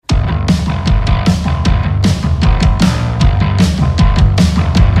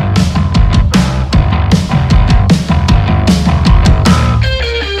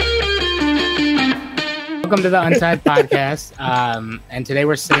welcome to the Untied podcast. And today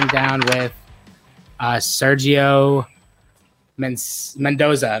we're sitting down with Sergio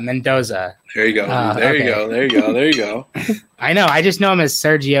Mendoza. There you go. There you go. I know. I just know him as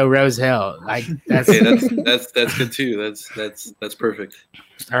Sergio Rose Hill. Like that's that's good too. That's perfect.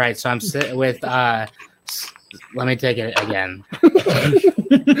 All right. So I'm sitting with. Let me take it again.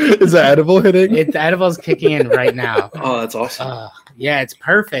 Is the edible hitting? The edible's kicking in right now. Oh, that's awesome. Yeah, it's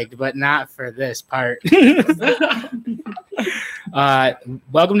perfect, but not for this part.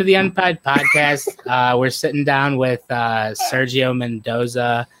 Welcome to the Untied podcast. We're sitting down with Sergio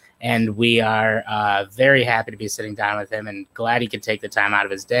Mendoza, and we are very happy to be sitting down with him and glad he could take the time out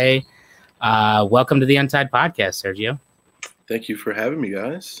of his day. Welcome to the Untied podcast, Sergio. Thank you for having me,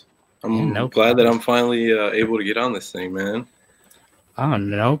 guys. I'm glad that I'm finally able to get on this thing, man. Oh,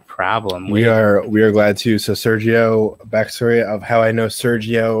 no problem. We are glad too. So Sergio, backstory of how I know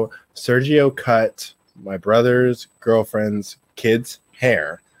Sergio. Sergio cut my brother's girlfriend's kid's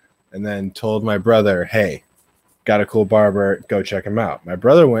hair and then told my brother, hey, got a cool barber, go check him out. My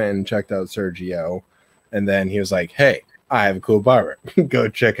brother went and checked out Sergio, and then he was like, hey, I have a cool barber, go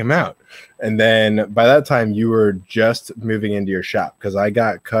check him out. And then by that time you were just moving into your shop, because I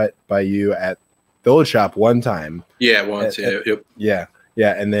got cut by you at the old shop one time. Yeah, once. Yep. Yeah.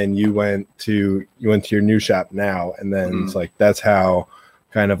 And then you went to your new shop now, and then it's like that's how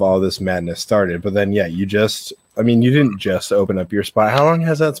kind of all this madness started. But then you didn't just open up your spot. How long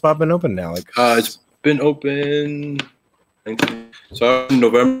has that spot been open now? Like it's been open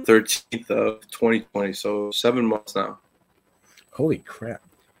November 13th of 2020, so 7 months now. Holy crap.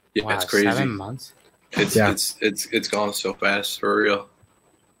 Yeah, wow, it's crazy. 7 months. It's gone so fast, for real.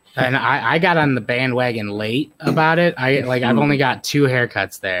 And I got on the bandwagon late about it. I've only got 2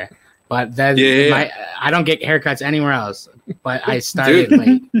 haircuts there, but I don't get haircuts anywhere else. But I started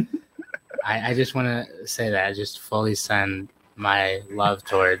late. I just want to say that I just fully send my love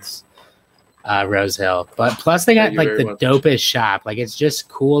towards Rose Hill. But plus they got like the dopest shop. Like it's just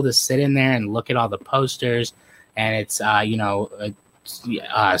cool to sit in there and look at all the posters. And it's last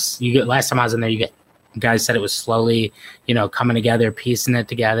time I was in there, you guys said it was slowly, coming together, piecing it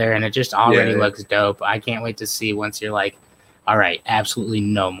together, and it just already looks dope. I can't wait to see once you're like, all right, absolutely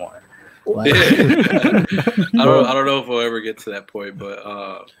no more. I don't know if we'll ever get to that point,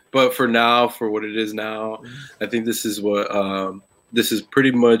 but for now, for what it is now, I think this is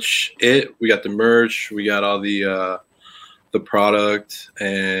pretty much it. We got the merch, we got all the product,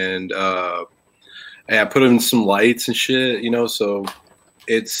 and I put in some lights and shit, so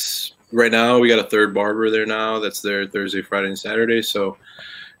it's right now we got a third barber there now that's there Thursday, Friday, and Saturday, so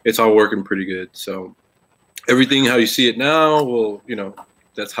it's all working pretty good. So everything how you see it now, well,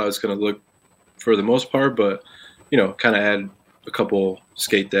 that's how it's going to look for the most part, but kind of add a couple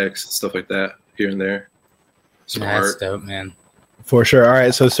skate decks and stuff like that here and there. Some that's art. Dope, man. For sure. All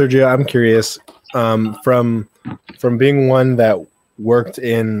right, so Sergio, I'm curious, from being one that worked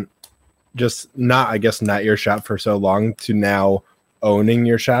in just not your shop for so long to now owning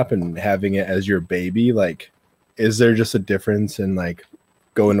your shop and having it as your baby, like, is there just a difference in like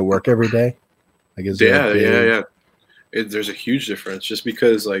going to work every day? Like, is there there's a huge difference, just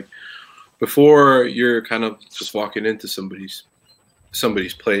because like before you're kind of just walking into somebody's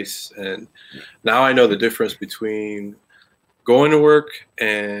place, and now I know the difference between going to work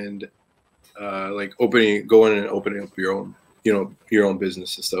and opening up your own your own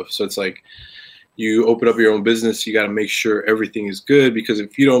business and stuff. So it's like you open up your own business, you got to make sure everything is good, because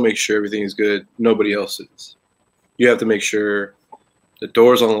if you don't make sure everything is good, nobody else is. You have to make sure the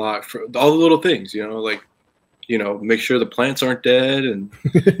door's unlocked for all the little things, make sure the plants aren't dead, and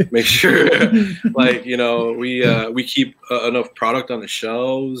make sure we keep enough product on the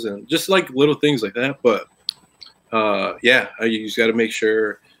shelves, and just like little things like that. But you just got to make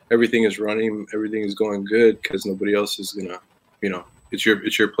sure everything is running, everything is going good, because nobody else is gonna,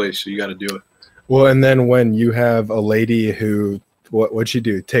 it's your place, so you got to do it. Well, and then when you have a lady who, what'd you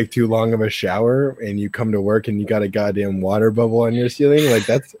do? Take too long of a shower, and you come to work and you got a goddamn water bubble on your ceiling? Like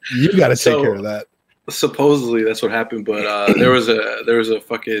you got to take care of that. Supposedly that's what happened, but there was a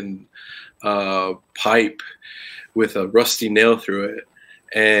fucking pipe with a rusty nail through it,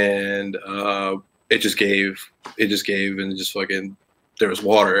 and it just gave, and just fucking, there was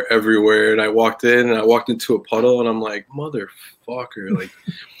water everywhere. And I walked into a puddle, and I'm like, motherfucker,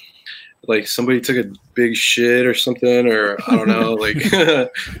 like somebody took a big shit or something, or I don't know, like,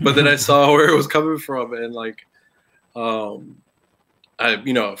 but then I saw where it was coming from, and like, I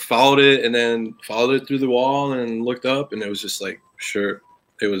followed it, and then followed it through the wall and looked up, and it was just like, sure,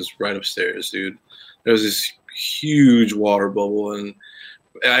 it was right upstairs, dude. There was this huge water bubble, and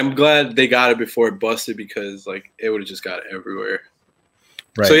I'm glad they got it before it busted, because like it would have just got everywhere.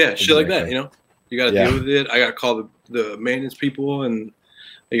 Right. So yeah, shit like that, you know, you got to deal with it. I got to call the maintenance people, and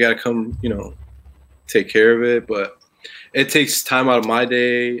they got to come, you know, take care of it. But it takes time out of my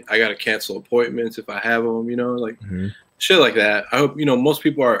day. I got to cancel appointments if I have them, you know, like shit like that. I hope, you know, most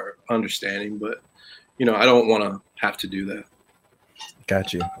people are understanding, but you know, I don't want to have to do that.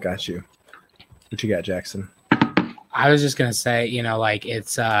 Got you. What you got, Jackson? I was just gonna say, you know, like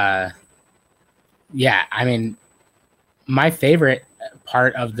it's I mean, my favorite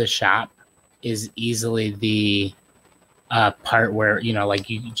part of the shop is easily the part where, you know, like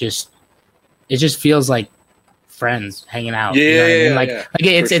it just feels like friends hanging out. Yeah, you know what I mean?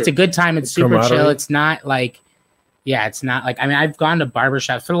 like it's a good time. It's super chill. It's not like it's not like, I mean, I've gone to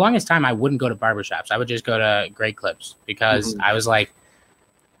barbershops for the longest time. I wouldn't go to barbershops. I would just go to Great Clips because I was like,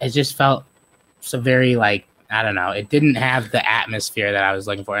 it just felt so very like, I don't know. It didn't have the atmosphere that I was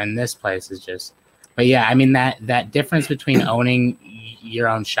looking for. And this place is just, but yeah, I mean, that difference between owning your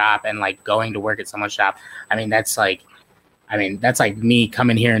own shop and like going to work at someone's shop. I mean, that's like me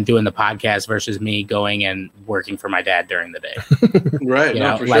coming here and doing the podcast versus me going and working for my dad during the day. Right. You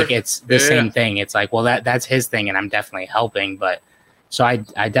know, like it's the same thing. It's like, well, that's his thing and I'm definitely helping. But so I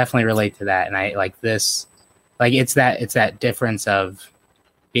definitely relate to that. And I like this, like, it's that difference of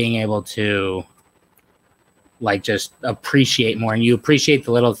being able to like just appreciate more, and you appreciate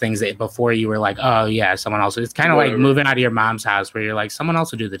the little things that before you were like, oh yeah, someone else. It's kind of like moving out of your mom's house where you're like, someone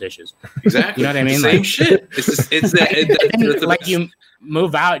else will do the dishes. Exactly. You know what I mean? Same like, shit. It's like you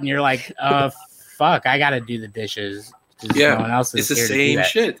move out and you're like, fuck, I gotta do the dishes. Yeah, no one else is it's the here same to do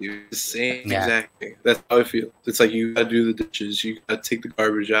shit, dude. The same exact thing. That's how I feel. It's like you gotta do the dishes, you gotta take the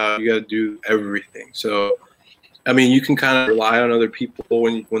garbage out, you gotta do everything. So I mean, you can kind of rely on other people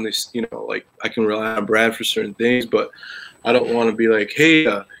when they, you know, like I can rely on Brad for certain things, but I don't want to be like, hey,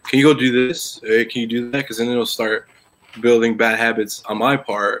 can you go do this? Hey, can you do that? Because then it'll start building bad habits on my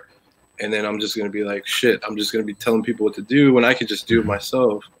part, and then I'm just gonna be like, shit, I'm just gonna be telling people what to do when I could just do it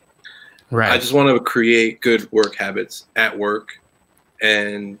myself. Right. I just want to create good work habits at work,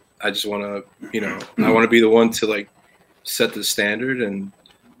 and I just want to, you know, I want to be the one to like set the standard, and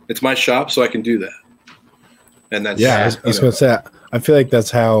it's my shop, so I can do that. And that's I was gonna say, I feel like that's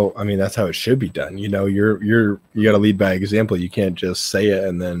how it should be done. You know, you got to lead by example. You can't just say it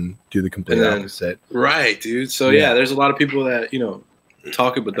and then do the complete opposite. Right, dude. So yeah, there's a lot of people that, you know,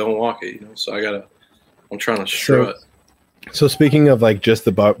 talk it but don't walk it. You know, so I'm trying to strut. So speaking of like just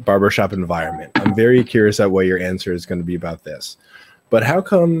the barbershop environment, I'm very curious at what your answer is going to be about this. But how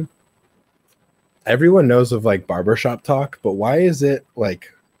come everyone knows of like barbershop talk, but why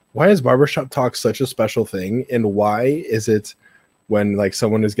is barbershop talk such a special thing? And why is it when like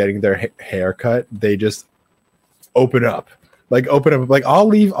someone is getting their haircut, they just open up? Like I'll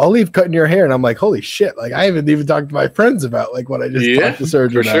leave cutting your hair, and I'm like, holy shit! Like I haven't even talked to my friends about like what I just talked to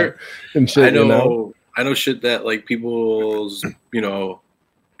Sergio about and shit. I know shit that like people's, you know,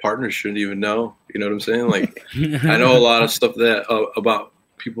 partners shouldn't even know. You know what I'm saying? Like I know a lot of stuff that about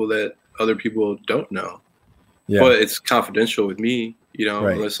people that other people don't know. Yeah. But it's confidential with me, you know,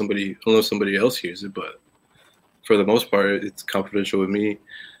 unless somebody else hears it. But for the most part, it's confidential with me.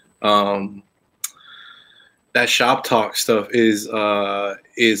 That shop talk stuff is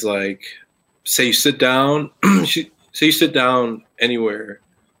like, say you sit down, anywhere,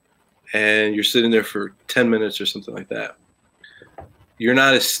 and you're sitting there for 10 minutes or something like that. You're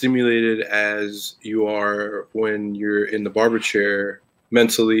not as stimulated as you are when you're in the barber chair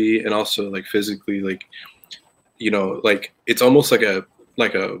mentally and also like physically, like, you know, like it's almost like a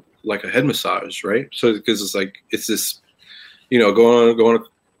head massage, right? So because it's this, you know, going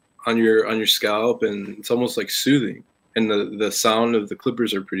on your scalp, and it's almost like soothing, and the sound of the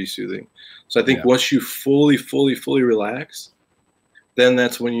clippers are pretty soothing. So I think once you fully relax, then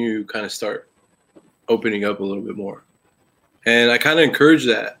that's when you kind of start opening up a little bit more. And I kind of encourage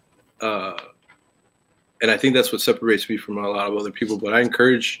that, and I think that's what separates me from a lot of other people. But I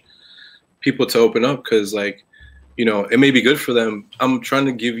encourage people to open up because, like, you know, it may be good for them. I'm trying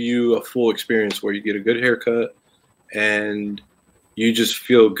to give you a full experience where you get a good haircut and you just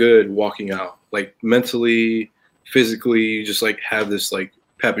feel good walking out, like mentally, physically. You just like have this like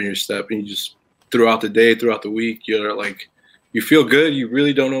pep in your step, and you just throughout the day, throughout the week, you're like, you feel good. You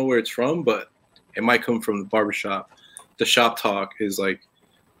really don't know where it's from, but it might come from the barbershop. The shop talk is like,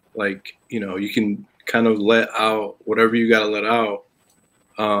 you know, you can kind of let out whatever you got to let out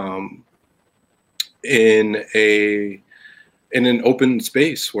in an open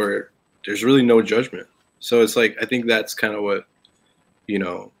space where there's really no judgment. So it's like, I think that's kind of what, you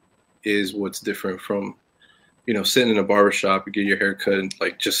know, is what's different from sitting in a barbershop, you get your hair cut and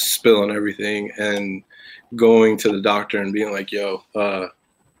like just spilling everything, and going to the doctor and being like, yo,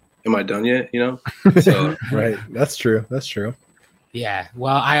 am I done yet? So Right. That's true. Yeah.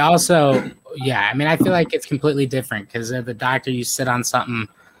 Well, I feel like it's completely different because at the doctor, you sit on something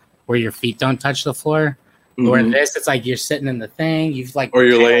where your feet don't touch the floor. Where this, it's like you're sitting in the thing, you've like, or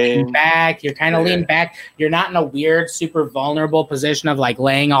you're laying back, you're kind of leaning back. You're not in a weird, super vulnerable position of like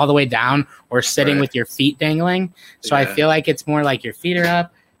laying all the way down or sitting with your feet dangling. So I feel like it's more like your feet are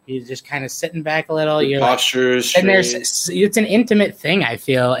up. You're just kind of sitting back a little. Your posture's and it's an intimate thing, I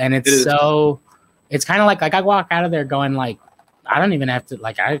feel, and it's kind of like I walk out of there going like, I don't even have to,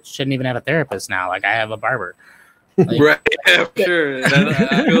 like, I shouldn't even have a therapist now. Like, I have a barber. Like, right? Yeah, for sure. And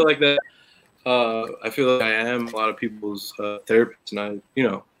I feel like that. I feel like I am a lot of people's therapist, and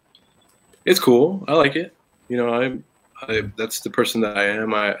it's cool. I like it. I that's the person that I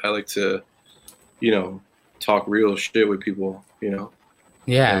am. I like to, talk real shit with people.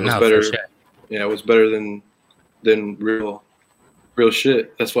 Yeah, no, better. For sure. Yeah, what's better than real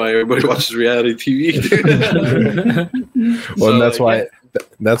shit? That's why everybody watches reality TV. Dude. Well, that's why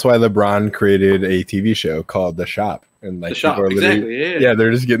LeBron created a TV show called The Shop. And like, The Shop, exactly. Yeah,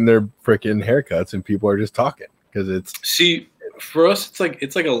 they're just getting their freaking haircuts, and people are just talking because for us,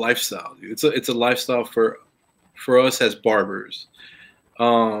 it's like a lifestyle, dude. It's a lifestyle for us as barbers.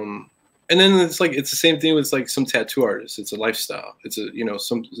 And then it's the same thing with like some tattoo artists. It's a lifestyle. It's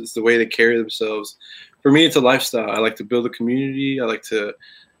it's the way they carry themselves. For me, it's a lifestyle. I like to build a community. I like to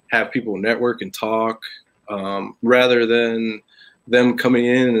have people network and talk, rather than them coming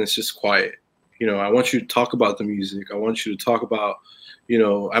in and it's just quiet. I want you to talk about the music. I want you to talk about,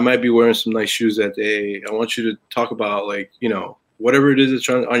 I might be wearing some nice shoes that day. I want you to talk about like, whatever it is that's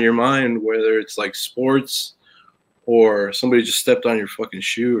on your mind, whether it's like sports or somebody just stepped on your fucking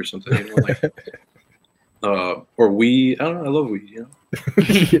shoe or something, or weed. I don't know. I love weed,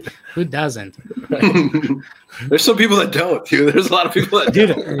 Who doesn't? There's some people that don't, dude. There's a lot of people that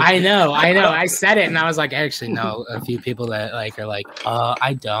don't. I know. I said it, and I was like, actually, no. A few people that like are like,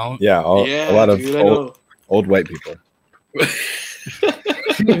 I don't. Yeah, a lot of old white people.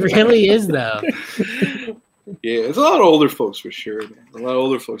 It really is, though. Yeah, it's a lot of older folks for sure, man. A lot of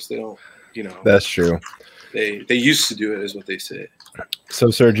older folks, they don't, That's true. They used to do it, is what they say. So,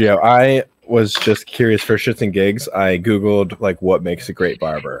 Sergio, I was just curious for shits and gigs. I Googled like what makes a great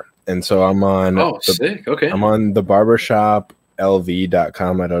barber. And so I'm on sick. Okay. I'm on the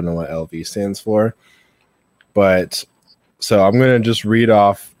barbershoplv.com. I don't know what LV stands for. But so I'm going to just read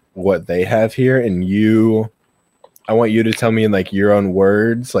off what they have here, and I want you to tell me in like your own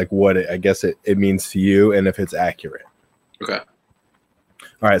words like what it means to you and if it's accurate. Okay.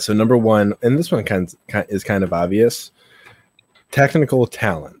 All right, so number one, and this one is kind of obvious. Technical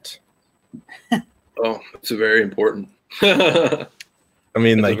talent. Oh, it's a very important. I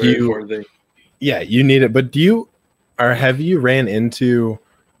mean, it's like you need it. But have you ran into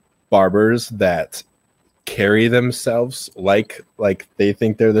barbers that carry themselves like they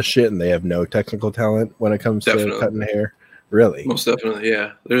think they're the shit and they have no technical talent when it comes to cutting hair? Really? Most definitely,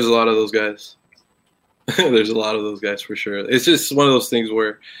 yeah. There's a lot of those guys. There's a lot of those guys for sure. It's just one of those things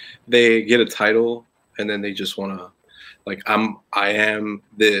where they get a title and then they just want to, like, I am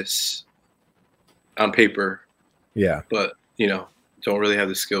this on paper. Yeah. But, don't really have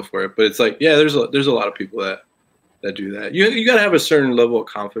the skill for it. But it's like, yeah, there's a lot of people that do that. You got to have a certain level of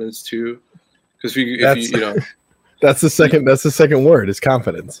confidence too. Because that's the second word is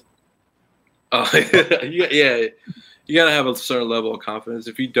confidence. Yeah. You got to have a certain level of confidence.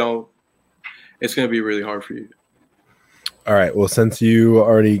 If you don't, it's going to be really hard for you. All right. Well, since you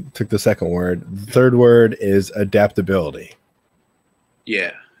already took the second word, the third word is adaptability.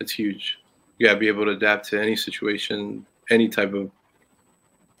 Yeah, it's huge. You got to be able to adapt to any situation, any type of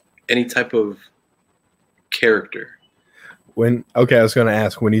character. I was going to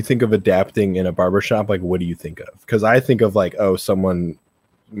ask, when you think of adapting in a barbershop, like, what do you think of? Because I think of like, someone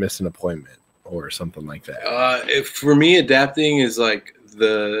missed an appointment or something like that. For me, adapting is like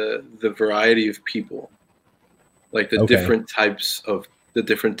the variety of people, like the different types of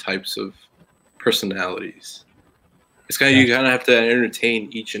personalities. It's kind of, you kind of have to entertain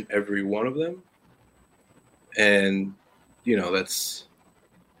each and every one of them, and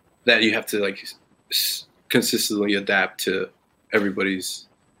that you have to like consistently adapt to everybody's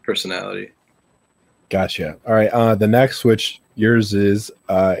personality. Gotcha. All right. The next, which yours is,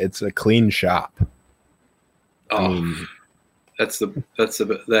 it's a clean shop. That's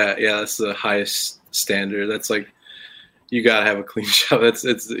the highest standard. That's like, you gotta have a clean shop. That's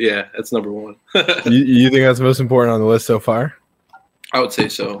number one. you think that's most important on the list so far? I would say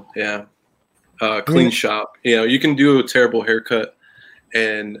so. Yeah, clean shop. You know, you can do a terrible haircut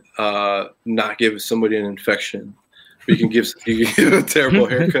and not give somebody an infection. But you can give a terrible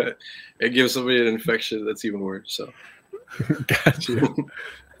haircut and give somebody an infection that's even worse. So, gotcha.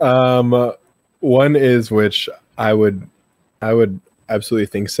 One is, which I would absolutely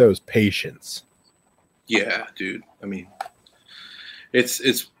think so, is patience. Yeah, dude. I mean,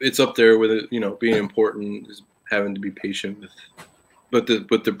 it's up there with it. You know, being important is having to be patient with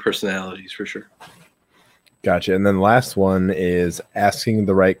the personalities for sure. Gotcha. And then the last one is asking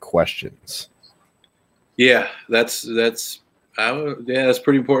the right questions. Yeah, that's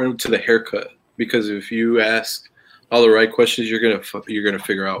pretty important to the haircut, because if you ask all the right questions, you're gonna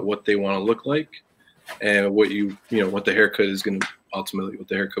figure out what they want to look like, and what what the haircut is gonna ultimately what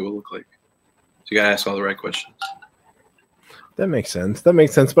the haircut will look like. So you gotta ask all the right questions. That makes sense.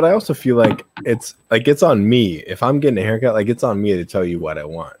 But I also feel like it's on me. If I'm getting a haircut, like it's on me to tell you what I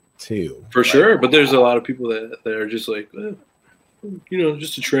want too. For sure. But there's a lot of people that are just like,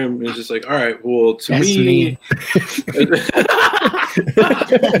 just a trim. And it's just like, all right, well, That's me.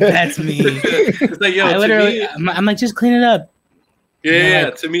 That's me. It's like, yo, I'm like, just clean it up. Yeah,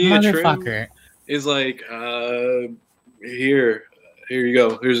 like, to me, a trim is like, here you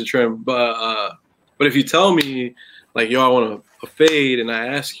go. Here's a trim. But if you tell me, like, yo, I want a fade, and I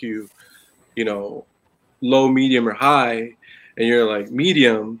ask you, low, medium, or high, and you're like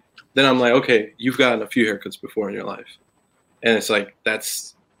medium, then I'm like, okay, you've gotten a few haircuts before in your life. And it's like,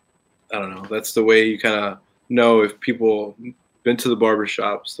 that's the way you kind of know if people been to the barber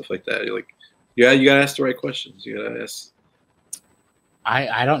shop, stuff like that. You're like, yeah, you got to ask the right questions. You got to ask.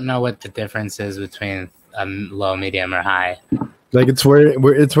 I don't know what the difference is between low, medium, or high. Like it's where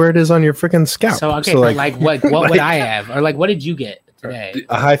it is on your freaking scalp. So okay, so like what would I have, or like what did you get today?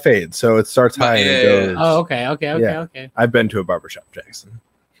 A high fade. So it starts high and it goes. Oh, okay. I've been to a barbershop, Jackson.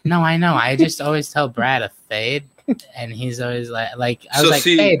 No, I know. I just always tell Brad a fade, and he's always like I was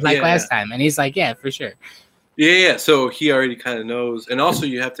fade last time, and he's like, yeah, for sure. Yeah. So he already kind of knows, and also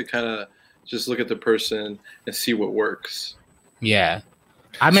you have to kind of just look at the person and see what works. Yeah.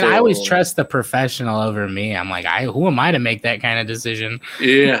 I mean, I always trust the professional over me. I'm like, who am I to make that kind of decision?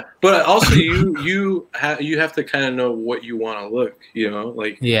 Yeah, but also you have to kind of know what you want to look.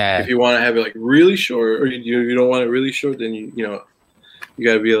 Like if you want to have it like really short, or you don't want it really short, then you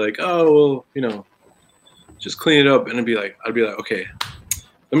got to be like, oh well, just clean it up, and I'd be like, okay,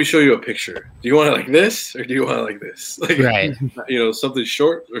 let me show you a picture. Do you want it like this, or do you want it like this? Like, right? Something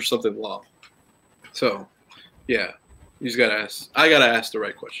short or something long. So, yeah. You just gotta ask. I gotta ask the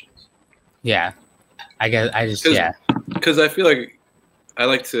right questions. Yeah, because I feel like I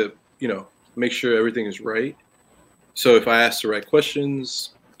like to, make sure everything is right. So if I ask the right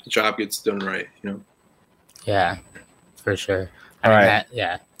questions, the job gets done right. Yeah, for sure. All right.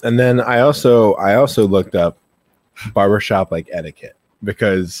 And then I also looked up barbershop like etiquette,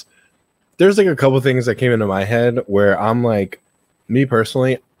 because there's like a couple things that came into my head where I'm like, me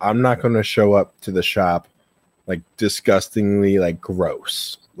personally, I'm not going to show up to the shop like disgustingly like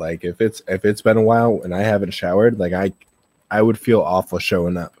gross. Like if it's been a while and I haven't showered, like I would feel awful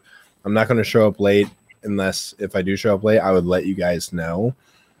showing up. I'm not going to show up late, unless if I do show up late, I would let you guys know.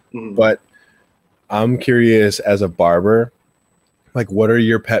 Mm-hmm. But I'm curious, as a barber, like what are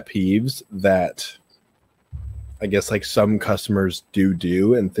your pet peeves that I guess like some customers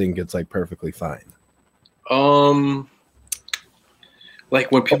do and think it's like perfectly fine? Like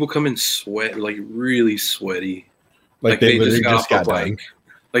when people come in sweat, like really sweaty, like they just got off a bike,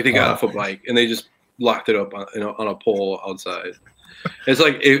 like they got off a bike and they just locked it up on a pole outside. It's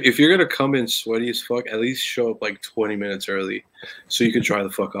like if you're gonna come in sweaty as fuck, at least show up like 20 minutes early so you can dry the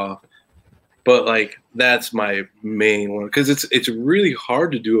fuck off. But like that's my main one, because it's really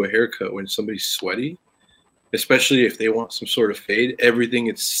hard to do a haircut when somebody's sweaty, especially if they want some sort of fade. Everything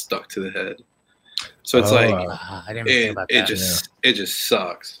gets stuck to the head. So it's I didn't think about that. It just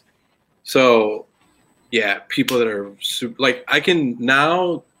sucks. So yeah, people that are super, like, I can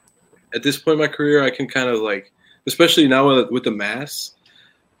now at this point in my career, I can kind of like, especially now with the mask,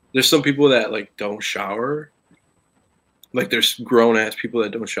 there's some people that like don't shower. Like there's grown ass people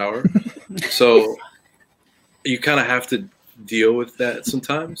that don't shower. So you kind of have to deal with that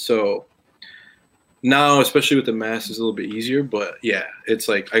sometimes. So now, especially with the mask, it's a little bit easier. But yeah, it's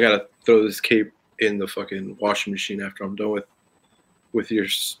like I gotta throw this cape in the fucking washing machine after I'm done with your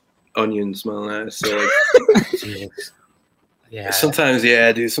onion smelling ass. So like, yeah. Sometimes,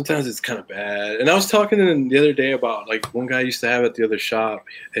 yeah, dude. Sometimes it's kind of bad. And I was talking to him the other day about like one guy I used to have at the other shop,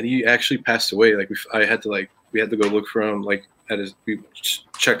 and he actually passed away. Like we had to go look for him. Like we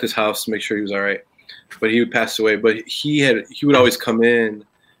checked his house to make sure he was all right. But he passed away. But he would always come in.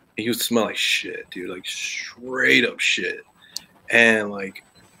 he would smell like shit, dude, like straight up shit. And like,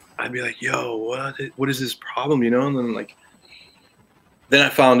 I'd be like, yo, what is this problem, you know? And then I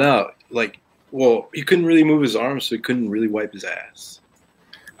found out, like, well, he couldn't really move his arms, so he couldn't really wipe his ass.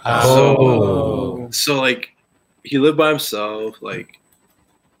 So like, he lived by himself. Like,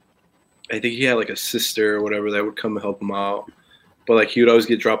 I think he had like a sister or whatever that would come and help him out. But like, he would always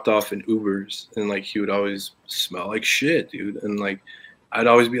get dropped off in Ubers, and like, he would always smell like shit, dude. And like, I'd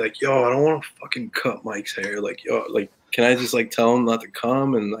always be like, yo, I don't want to fucking cut Mike's hair. Like, yo, like, can I just like tell him not to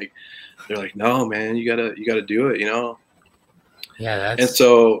come? And like, they're like, no, man, you gotta do it, you know? Yeah, And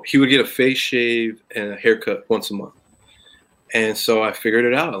so he would get a face shave and a haircut once a month. And so I figured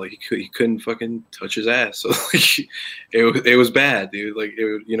it out. Like, he couldn't fucking touch his ass. So like, it was bad, dude. Like,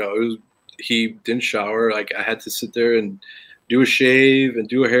 he didn't shower. Like, I had to sit there and do a shave and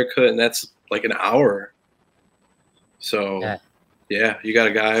do a haircut, and that's like an hour. So yeah, you got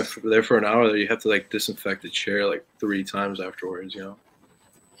a guy there for an hour that you have to like disinfect the chair like 3 times afterwards, you know?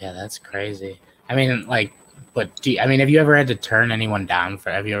 Yeah, that's crazy. I mean, like, but have you ever had to turn anyone down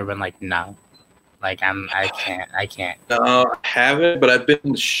have you ever been like, no, like I can't. No, I haven't, but I've been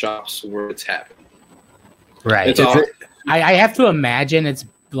in shops where it's happened. Right. I have to imagine it's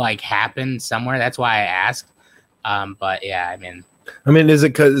like happened somewhere. That's why I asked. But yeah, I mean, is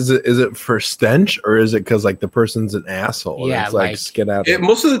it for stench, or is it because like the person's an asshole? Yeah, it's like skedaddle.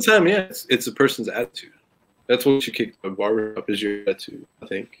 Most of the time, yeah, it's a person's attitude. That's what you kick a barber up, is your attitude, I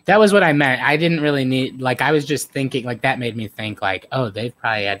think. That was what I meant. I didn't really need, like, I was just thinking, like, that made me think, like, oh, they've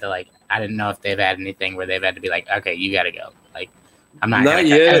probably had to, like, I didn't know if they've had anything where they've had to be like, okay, you got to go. Like, I'm not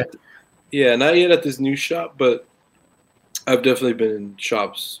yet. Yeah, not yet at this new shop, but I've definitely been in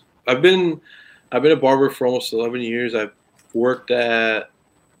shops. I've been a barber for almost 11 years. I've worked at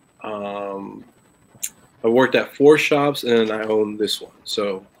 4 shops, and I own this one,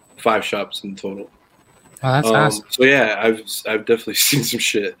 so 5 shops in total. Oh, that's awesome. So yeah, I've definitely seen some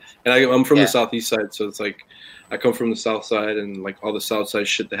shit, and I'm from the southeast side, so it's like I come from the south side, and like all the south side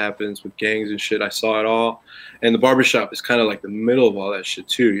shit that happens with gangs and shit, I saw it all. And the barbershop is kind of like the middle of all that shit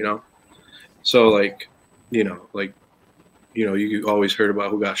too, you know. So like, you always heard about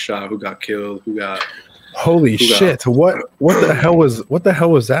who got shot, who got killed, who got. Holy shit! What the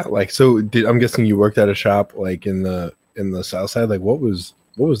hell was that like? So I'm guessing you worked at a shop like in the south side. Like what was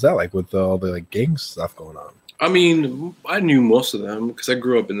that like with all the like gang stuff going on? I mean, I knew most of them because I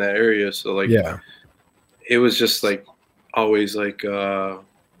grew up in that area. So like, yeah, it was just like always like, I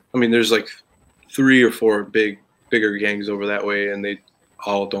mean, there's like 3 or 4 bigger gangs over that way, and they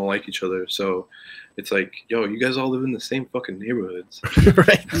all don't like each other. So it's like, yo, you guys all live in the same fucking neighborhoods.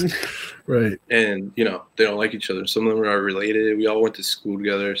 Right. And, they don't like each other. Some of them are related. We all went to school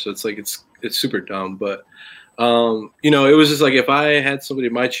together. So it's like, it's super dumb. But, it was just like, if I had somebody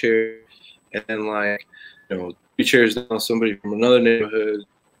in my chair and like, 3 chairs down, somebody from another neighborhood,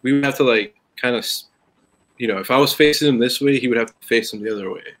 we would have to like kind of, if I was facing him this way, he would have to face him the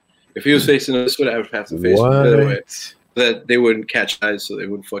other way. If he was facing him this way, I would have to face him the other way. That they wouldn't catch eyes, so they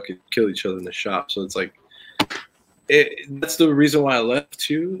wouldn't fucking kill each other in the shop. So it's like, that's the reason why I left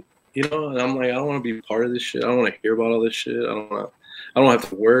too, And I'm like, I don't want to be part of this shit. I don't want to hear about all this shit. I don't have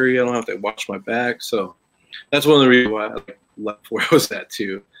to worry. I don't have to watch my back. So that's one of the reasons why I left where I was at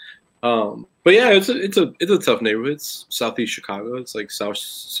too. But yeah, it's a tough neighborhood. It's Southeast Chicago. It's like South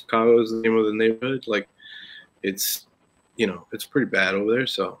Chicago is the name of the neighborhood. Like, it's it's pretty bad over there.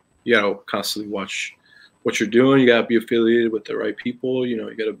 So you gotta constantly watch what you're doing. You gotta be affiliated with the right people.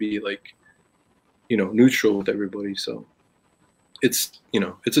 You gotta be like, neutral with everybody. So it's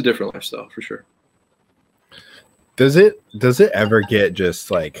a different lifestyle for sure. Does it ever get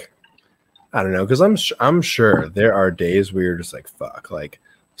just like, I don't know, because I'm sure there are days where you're just like, fuck, like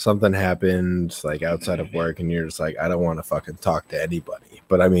something happened like outside of work, and you're just like, I don't want to fucking talk to anybody.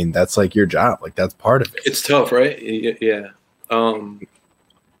 But I mean, that's like your job. Like that's part of it. It's tough, right? Yeah.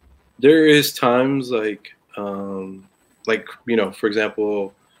 There is times like, for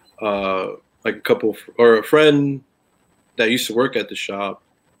example, like a couple or a friend that used to work at the shop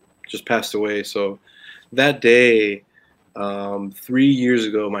just passed away. So that day, 3 years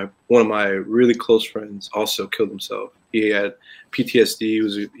ago, one of my really close friends also killed himself. He had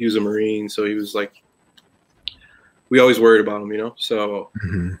PTSD. He was a Marine, so he was like, we always worried about him, So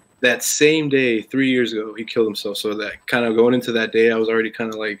that same day, 3 years ago, he killed himself. So that kind of going into that day, I was already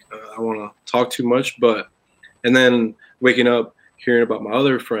kind of like, I don't want to talk too much, and then waking up, hearing about my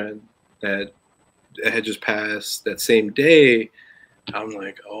other friend that had just passed that same day, I'm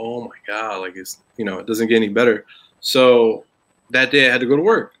like, oh my God, like it's, it doesn't get any better. So that day I had to go to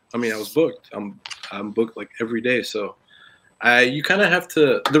work. I mean, I was booked. I'm booked like every day. So You kind of have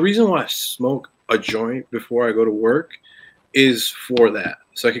to. The reason why I smoke a joint before I go to work is for that,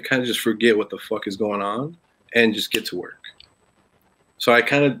 so I can kind of just forget what the fuck is going on and just get to work. So I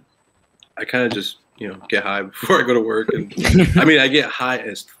kind of just get high before I go to work, and I mean I get high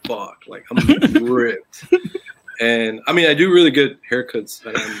as fuck, like I'm ripped, and I mean I do really good haircuts,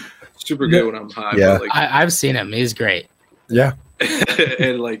 and I'm super good when I'm high. Yeah, but, like, I've seen him. He's great. Yeah,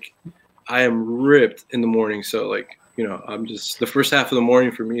 and like I am ripped in the morning, so like I'm just the first half of the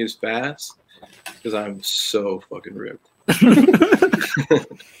morning for me is fast because I'm so fucking ripped.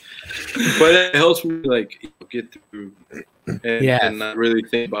 But it helps me like get through and not really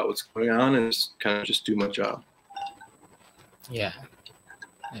think about what's going on and just kind of just do my job. Yeah.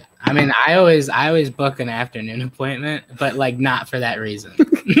 I mean, I always book an afternoon appointment, but like not for that reason.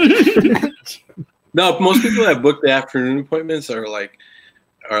 No, most people that book the afternoon appointments are like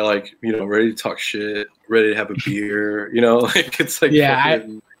ready to talk shit, ready to have a beer, like it's like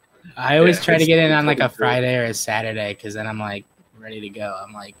fucking, I always try to get in on like a Friday or a Saturday because then I'm like ready to go.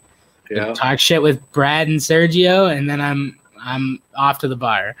 I'm like talk shit with Brad and Sergio, and then I'm off to the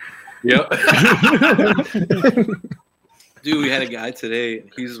bar. Yep. Dude, we had a guy today.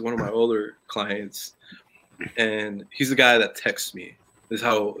 He's one of my older clients, and he's the guy that texts me. This is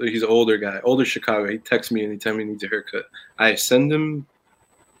how he's an older guy, older Chicago. He texts me anytime he needs a haircut. I send him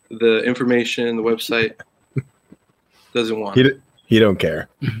the information, the website. Doesn't want it. He don't care.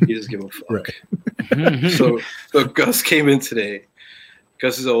 He doesn't give a fuck. Right. So Gus came in today.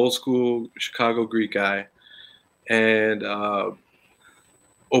 Gus is an old school Chicago Greek guy, and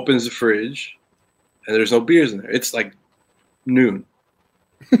opens the fridge, and there's no beers in there. It's like noon,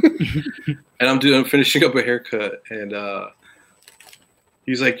 and I'm finishing up a haircut, and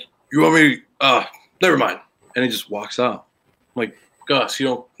he's like, "You want me? Never mind." And he just walks out. I'm like, Gus, you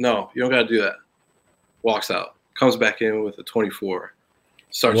don't gotta do that. Walks out, comes back in with a 24,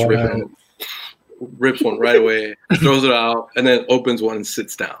 starts rips one right away, throws it out, and then opens one and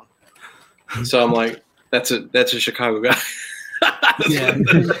sits down. So I'm like, that's a Chicago guy.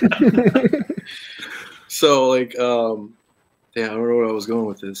 So like, I don't know where I was going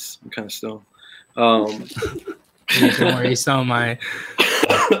with this. I'm kind of stoned. Don't worry, so am I.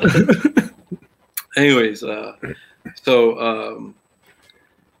 Anyways, so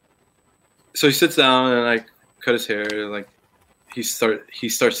he sits down and I cut his hair. And, like he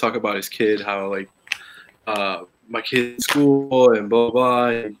starts talking about his kid, how like my kid's in school and blah blah.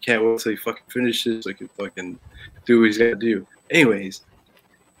 And he can't wait till he fucking finishes so he can fucking do what he's got to do. Anyways,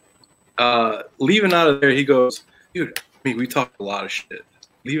 leaving out of there, he goes, dude. I mean, we talked a lot of shit.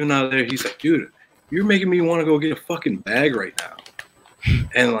 Leaving out of there, he's like, dude, you're making me want to go get a fucking bag right now,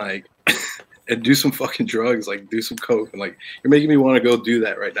 and like. And do some fucking drugs, like do some coke, and like you're making me want to go do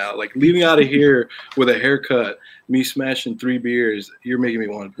that right now. Like leaving out of here with a haircut, me smashing 3 beers, you're making me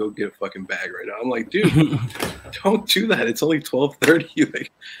want to go get a fucking bag right now. I'm like, dude, don't do that. It's only 12:30.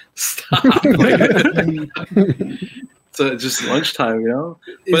 Like, stop. Like, so it's just lunchtime, But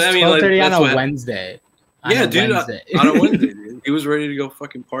it's I mean, 12:30 like, on a Wednesday. Yeah, dude, on a Wednesday, dude. He was ready to go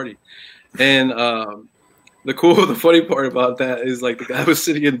fucking party, and the funny part about that is like the guy was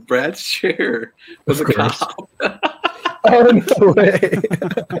sitting in Brad's chair was a cop. Oh no way!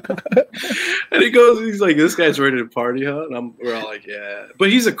 And he's like, this guy's ready to party, huh? And we're all like, yeah. But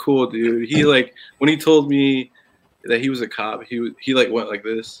he's a cool dude. He like when he told me that he was a cop, he like went like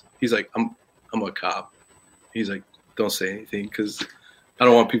this. He's like, I'm a cop. He's like, don't say anything because I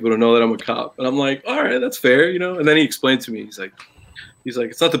don't want people to know that I'm a cop. And I'm like, all right, that's fair, And then he explained to me, he's like,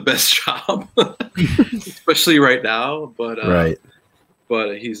 it's not the best job, especially right now. But right.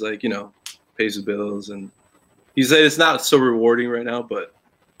 But he's like, pays the bills, and he said it's not so rewarding right now, but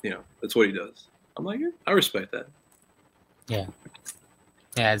that's what he does. I'm like, I respect that. Yeah.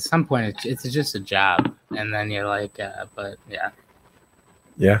 Yeah. At some point, it's just a job, and then you're like, but yeah.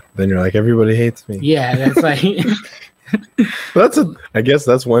 Yeah. Then you're like, everybody hates me. Yeah, that's like. I guess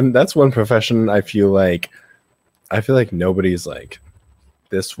that's one profession. I feel like nobody's like.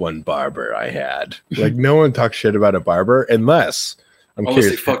 This one barber I had. Like no one talks shit about a barber unless I'm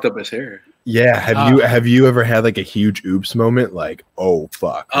curious. He fucked up his hair. Yeah. Have you ever had like a huge oops moment? Like, oh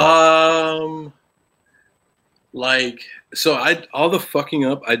fuck. Like so all the fucking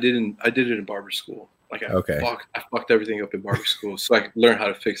up I did it in barber school. Like I fucked everything up in barber school so I could learn how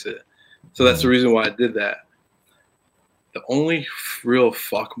to fix it. So that's the reason why I did that. The only real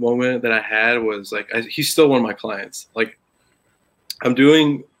fuck moment that I had was like he's still one of my clients. Like I'm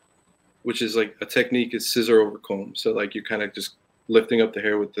doing, which is like a technique is scissor over comb. So like you're kind of just lifting up the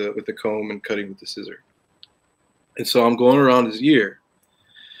hair with the comb and cutting with the scissor. And so I'm going around his ear,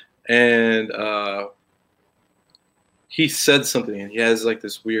 and he said something, and he has like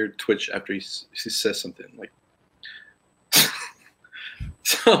this weird twitch after he says something. Like,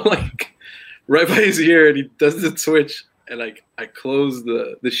 so like right by his ear, and he does the twitch, and like I close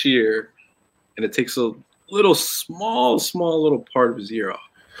the shear, and it takes a little small little part of his ear off.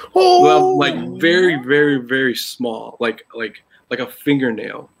 Oh, Well, like very, very, very small, like a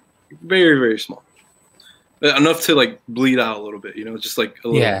fingernail, very, very small, enough to like bleed out a little bit, you know, just like a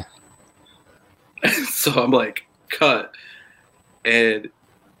little. Yeah. So I'm like, cut, and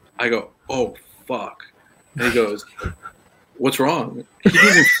I go, oh fuck, and he goes, what's wrong? He didn't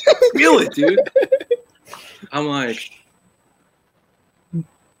even feel it, dude. I'm like,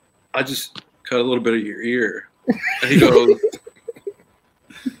 I just cut a little bit of your ear, and he goes,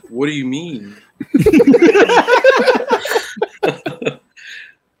 what do you mean?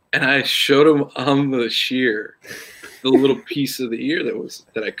 And I showed him on the shear the little piece of the ear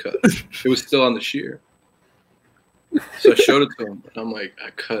that I cut. It was still on the shear. So I showed it to him, and I'm like,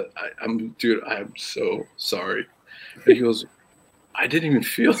 I'm so sorry. And he goes, I didn't even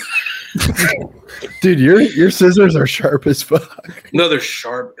feel it. Dude, your scissors are sharp as fuck. No, they're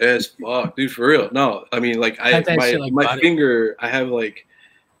sharp as fuck, dude, for real. No, I mean, like my finger, I have like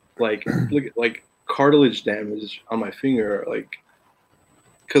cartilage damage on my finger, like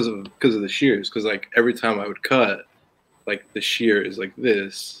because of the shears. Because like every time I would cut, like the shear is like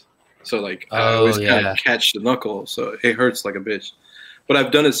this, so like I always kind of catch the knuckle, so it hurts like a bitch. But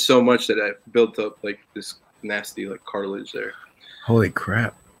I've done it so much that I've built up like this nasty like cartilage there. Holy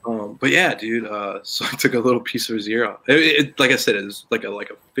crap! But yeah, dude. So I took a little piece of his ear off. It like I said, it's like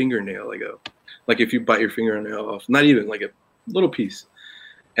a fingernail, like if you bite your fingernail off, not even like a little piece.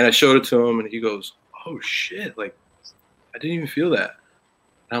 And I showed it to him, and he goes, "Oh shit! Like I didn't even feel that."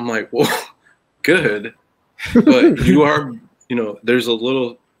 And I'm like, "Well, good, but you are, you know, there's a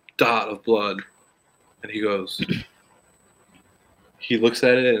little dot of blood." And he goes, he looks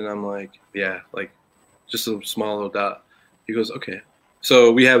at it, and I'm like, "Yeah, like just a small little dot." He goes, "Okay."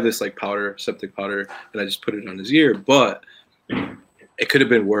 So we have this like powder, septic powder, and I just put it on his ear, but it could have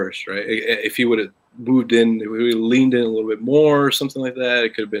been worse, right? If he would have moved in, if we leaned in a little bit more or something like that,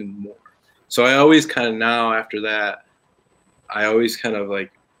 it could have been more. So I always kind of now after that, I always kind of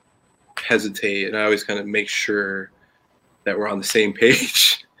like hesitate, and I always kind of make sure that we're on the same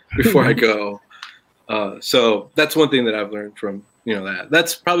page before I go. So that's one thing that I've learned from, you know,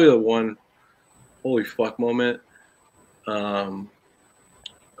 that's probably the one holy fuck moment.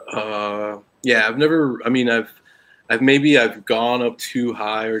 Yeah, I've gone up too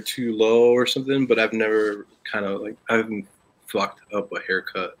high or too low or something, but I've never I haven't fucked up a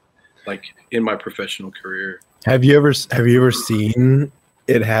haircut like in my professional career. Have you ever seen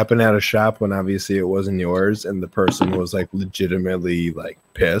it happen at a shop when obviously it wasn't yours and the person was like legitimately like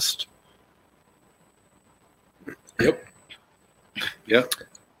pissed? Yep.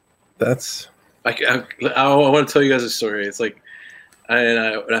 That's I want to tell you guys a story. It's like,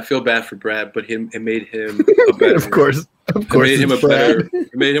 I feel bad for Brad, but it made him a better. Of course, it made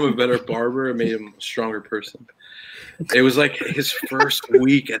him a better barber. It made him a stronger person. It was like his first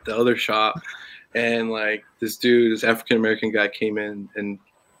week at the other shop, and like this African American guy came in, and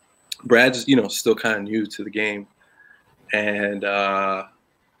Brad's, you know, still kind of new to the game, and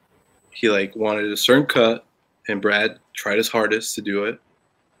he like wanted a certain cut, and Brad tried his hardest to do it.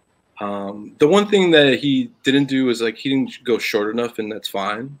 The one thing that he didn't do was like he didn't go short enough, and that's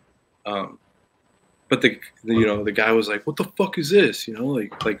fine. But the guy was like, "What the fuck is this?" You know,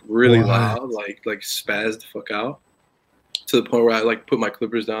 like really loud, like spazzed the fuck out, to the point where I like put my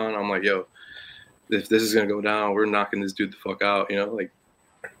clippers down. I'm like, "Yo, if this is gonna go down, we're knocking this dude the fuck out." You know, like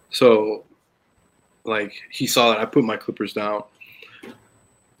so, like he saw that I put my clippers down,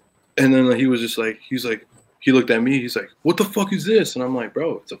 and then he was just like, he looked at me. He's like, "What the fuck is this?" And I'm like,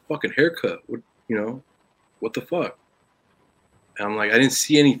 "Bro, it's a fucking haircut. What the fuck?" And I'm like, I didn't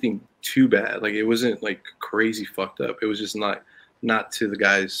see anything too bad. Like it wasn't like crazy fucked up. It was just not to the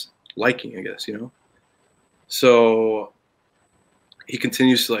guy's liking, I guess, you know. So he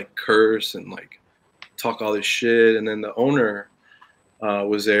continues to like curse and like talk all this shit. And then the owner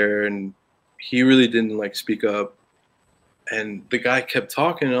was there, and he really didn't like speak up. And the guy kept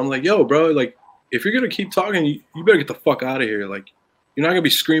talking, and I'm like, "Yo, bro, like, if you're gonna keep talking, you better get the fuck out of here. Like, you're not gonna be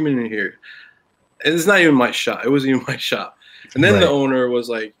screaming in here." And it's not even my shop. It wasn't even my shop. And then the owner was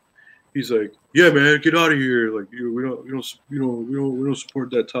like, he's like, "Yeah, man, get out of here. Like, we don't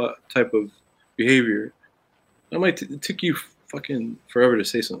support that type of behavior." I'm like, it took you fucking forever to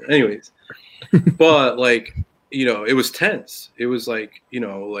say something. Anyways, but like, you know, it was tense. It was like, you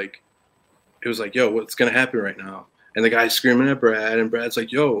know, like, it was like, "Yo, what's gonna happen right now?" And the guy's screaming at Brad, and Brad's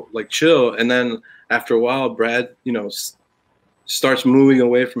like, yo, like, chill. And then after a while, Brad, starts moving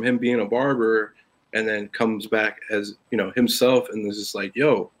away from him being a barber and then comes back as, himself. And is just like,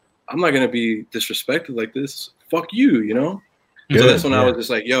 yo, I'm not going to be disrespected like this. Fuck you, Good, so that's when I was just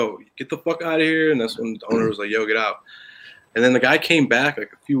like, yo, get the fuck out of here. And that's when the owner was like, yo, get out. And then the guy came back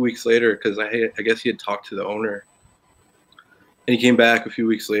like a few weeks later because I guess he had talked to the owner. And he came back a few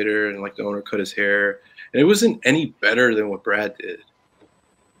weeks later and like the owner cut his hair. And it wasn't any better than what Brad did.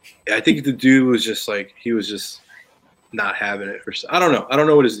 I think the dude was just like, he was just not having it. I don't know. I don't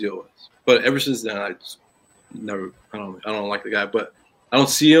know what his deal was. But ever since then, I just never, I don't like the guy. But I don't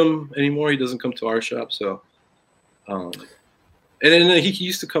see him anymore. He doesn't come to our shop. So, and then he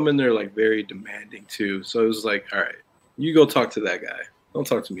used to come in there like very demanding too. So it was like, all right, you go talk to that guy. Don't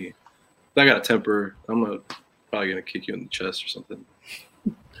talk to me. If I got a temper, I'm probably gonna kick you in the chest or something.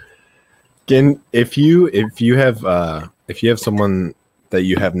 Again, if you have someone that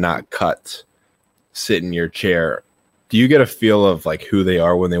you have not cut sit in your chair, do you get a feel of like who they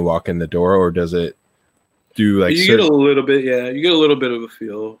are when they walk in the door, or does it do like you get a little bit, yeah, you get a little bit of a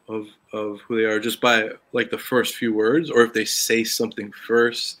feel of who they are just by like the first few words, or if they say something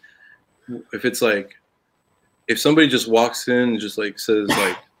first. If it's like, if somebody just walks in and just like says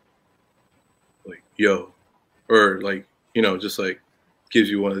like yo, or like, just like gives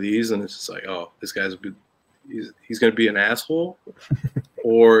you one of these, and it's just like, oh, this guy's he's gonna be an asshole,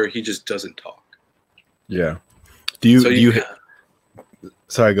 or he just doesn't talk. Yeah.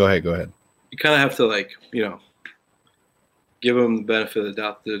 Sorry, go ahead. You kind of have to like, give them the benefit of the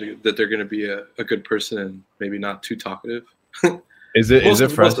doubt that they're gonna be a good person and maybe not too talkative. Is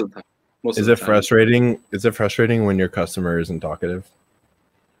it frustrating? Is it frustrating when your customer isn't talkative?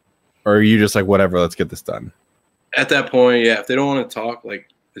 Or are you just like, whatever, let's get this done? At that point, yeah, if they don't want to talk, like,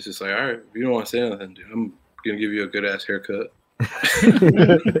 it's just like, all right, if you don't want to say anything, dude, I'm going to give you a good-ass haircut.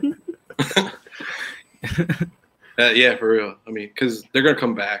 Yeah, for real. I mean, because they're going to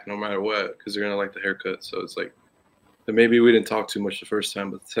come back no matter what, because they're going to like the haircut. So it's like, maybe we didn't talk too much the first time,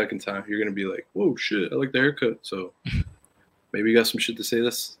 but the second time, you're going to be like, whoa, shit, I like the haircut. So maybe you got some shit to say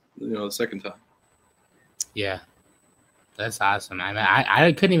this, the second time. Yeah. That's awesome. I mean,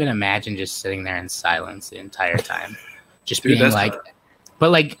 I couldn't even imagine just sitting there in silence the entire time, just being like, hard.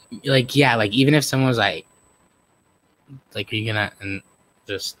 But like, yeah, like even if someone was like, are you gonna, and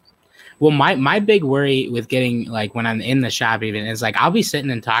just, well, my big worry with getting like when I'm in the shop even is like I'll be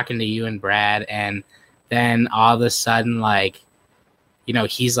sitting and talking to you and Brad, and then all of a sudden like,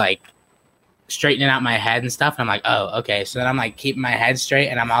 he's like straightening out my head and stuff. And I'm like, oh, okay. So then I'm like keeping my head straight,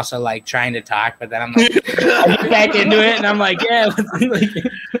 and I'm also like trying to talk, but then I'm like, I get back into it, and I'm like, yeah.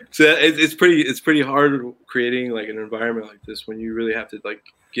 So it's pretty hard creating like an environment like this when you really have to like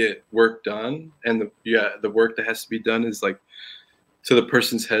get work done, and the work that has to be done is like to the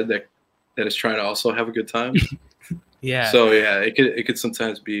person's head that is trying to also have a good time. Yeah. So yeah, it could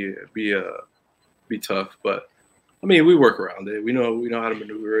sometimes be tough, but I mean, we work around it. We know how to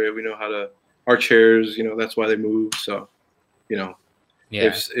maneuver it. We know how to. Our chairs, that's why they move. So, yeah.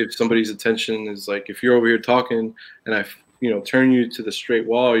 If somebody's attention is like, if you're over here talking and I, turn you to the straight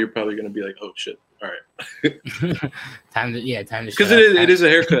wall, you're probably going to be like, oh shit. All right. time to. Because it is a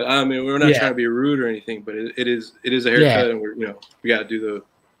haircut. I mean, we're not trying to be rude or anything, but it is a haircut, and we're, we got to do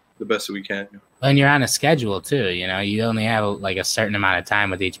the best that we can. And you're on a schedule too. You only have like a certain amount of time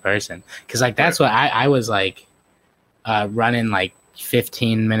with each person. Because like, that's what I was like running like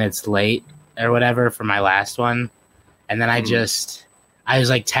 15 minutes late or whatever for my last one, and then I was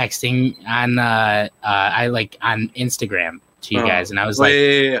like texting on on Instagram to you guys, and I was like,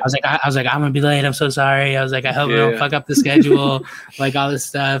 I was like, I'm gonna be late. I'm so sorry. I was like, I hope I don't fuck up the schedule, like all this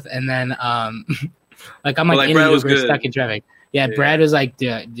stuff, and then like I'm like in the Uber stuck in traffic. Yeah, Brad was like,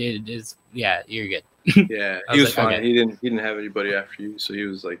 dude, you're good. Yeah, he was fine. Okay. He didn't have anybody after you, so he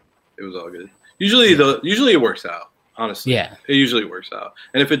was like, it was all good. Usually it works out. Honestly, yeah, it usually works out.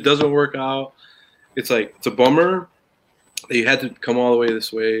 And if it doesn't work out, it's like, it's a bummer that you had to come all the way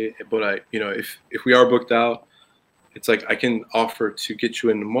this way. But if we are booked out, it's like I can offer to get you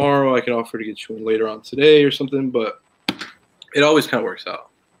in tomorrow. I can offer to get you in later on today or something. But it always kind of works out.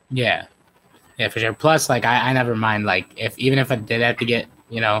 Yeah, for sure. Plus, like I never mind. Like even if I did have to get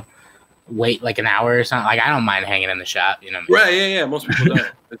wait like an hour or something, like I don't mind hanging in the shop. Right? Yeah. Most people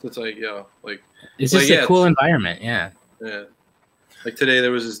don't. It's like it's just a cool environment. Yeah. Like today,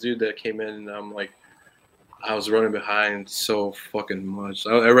 there was this dude that came in, and I'm like, I was running behind so fucking much.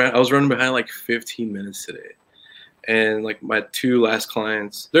 I was running behind like 15 minutes today, and like my two last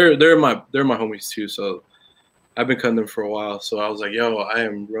clients, they're my homies too. So I've been cutting them for a while. So I was like, yo, I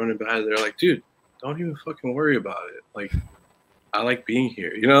am running behind. They're like, dude, don't even fucking worry about it. Like, I like being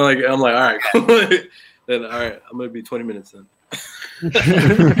here. You know, like I'm like, all right, cool. Then all right, I'm gonna be 20 minutes then.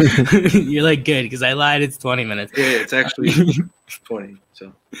 You're like, good, because I lied. It's 20 minutes. Yeah, it's actually 20.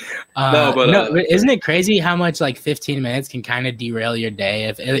 So no, isn't it crazy how much like 15 minutes can kind of derail your day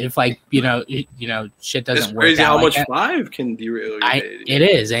if like shit doesn't work out? It's crazy how like much that. 5 can derail your day. It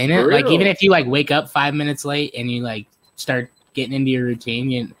is, ain't it? For like real. even if you like wake up 5 minutes late and you like start getting into your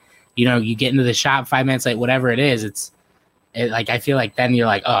routine, you get into the shop 5 minutes late, whatever it is, like I feel like then you're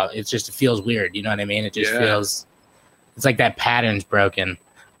like, oh, it feels weird. You know what I mean? It just feels. It's like that pattern's broken.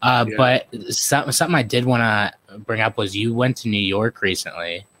 But something I did want to bring up was you went to New York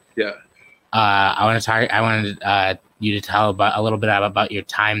recently. Yeah. I wanted you to tell a little bit about your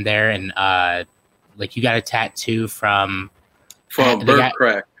time there, and like you got a tattoo from Bert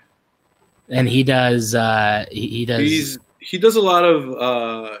Crack, and he does he does a lot of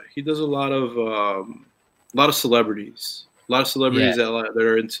celebrities. A lot of celebrities that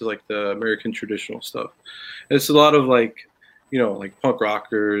are into like the American traditional stuff. And it's a lot of like, like punk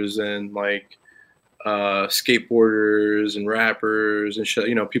rockers and like skateboarders and rappers and shit,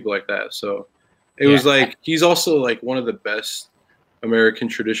 people like that. So it was like he's also like one of the best American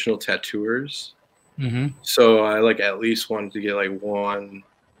traditional tattooers. Mm-hmm. So I like at least wanted to get like one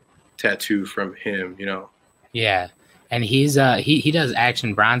tattoo from him, Yeah, and he does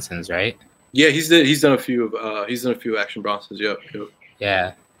Action Bronsons, right? Yeah, he's done a few Action Bronsons. Yep.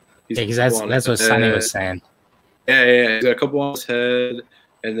 Yeah, because that's what Sonny was saying. Yeah. He's got a couple on his head,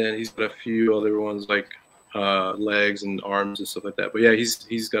 and then he's got a few other ones like legs and arms and stuff like that. But yeah,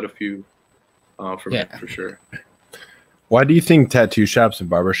 he's got a few for me for sure. Why do you think tattoo shops and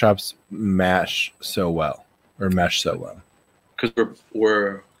barber shops mesh so well? Because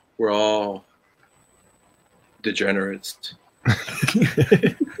we're all degenerates.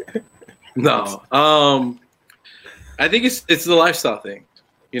 No, I think it's the lifestyle thing.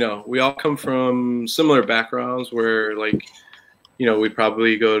 We all come from similar backgrounds where like, we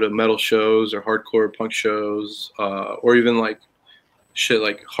probably go to metal shows or hardcore punk shows, or even like shit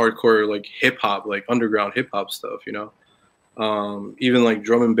like hardcore like hip hop, like underground hip hop stuff. Even like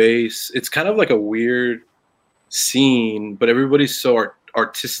drum and bass. It's kind of like a weird scene, but everybody's so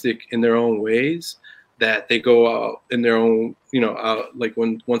artistic in their own ways that they go out in their own, like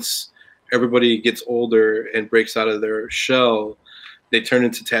once everybody gets older and breaks out of their shell, they turn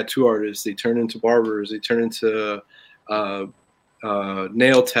into tattoo artists, they turn into barbers, they turn into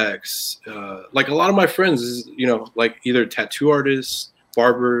nail techs. Like a lot of my friends is, like either tattoo artists,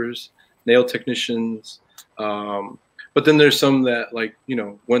 barbers, nail technicians. But then there's some that like,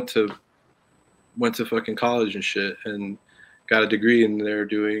 went to fucking college and shit and got a degree and they're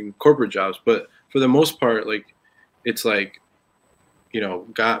doing corporate jobs. But for the most part, like it's like,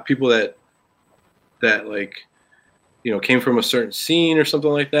 got people that like, came from a certain scene or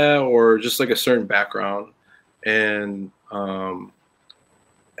something like that, or just like a certain background. And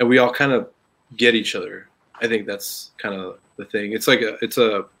we all kind of get each other. I think that's kind of the thing. It's like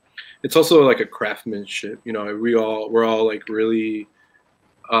it's also like a craftsmanship, we're all like really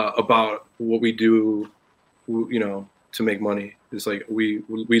about what we do, to make money. It's like we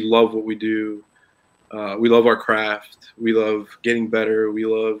love what we do. We love our craft. We love getting better. We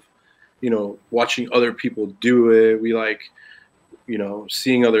love, watching other people do it. We like,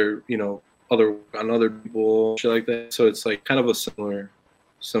 seeing other people, shit like that. So it's like kind of a similar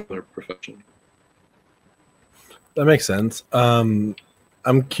profession. That makes sense. I'm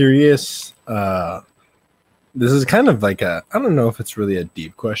curious. This is kind of like I don't know if it's really a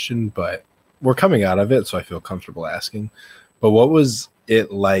deep question, but we're coming out of it, so I feel comfortable asking. But what was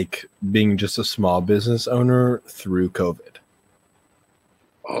it like being just a small business owner through COVID?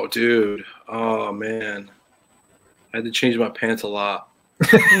 Oh, dude. Oh, man. I had to change my pants a lot.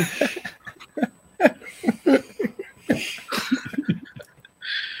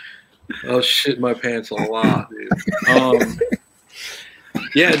 Oh, shit my pants a lot, dude.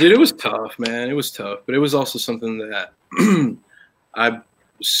 Yeah, dude, it was tough, man. It was tough. But it was also something that I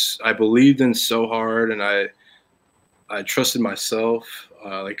believed in so hard, and I trusted myself.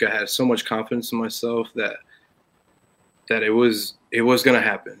 Like I had so much confidence in myself that it was gonna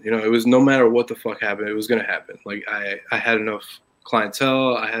happen. It was no matter what the fuck happened, it was gonna happen. Like I had enough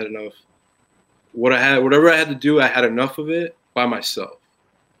clientele, I had enough. Whatever I had to do, I had enough of it by myself.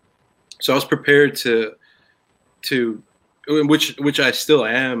 So I was prepared to which I still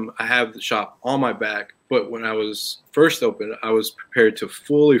am. I have the shop on my back, but when I was first open, I was prepared to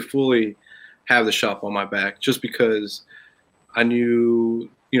fully have the shop on my back, just because I knew,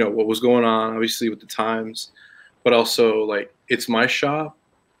 what was going on, obviously with the times, but also like it's my shop,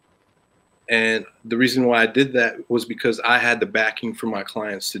 And the reason why I did that was because I had the backing from my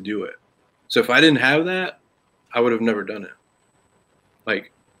clients to do it. So if I didn't have that, I would have never done it.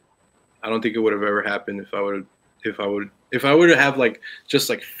 Like, I don't think it would have ever happened if I would to have like just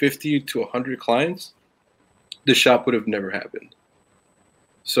like 50 to 100 clients, the shop would have never happened.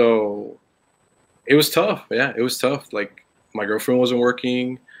 So it was tough. Yeah, it was tough. Like, my girlfriend wasn't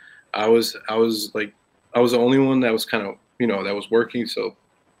working. I was the only one that was kind of, that was working. So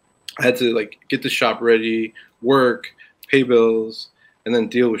I had to like get the shop ready, work, pay bills, and then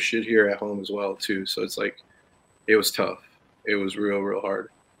deal with shit here at home as well too. So it's like, it was tough. It was real hard.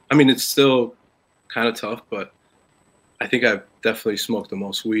 I mean, it's still kind of tough, but I think I've definitely smoked the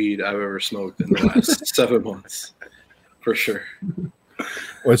most weed I've ever smoked in the last 7 months, for sure.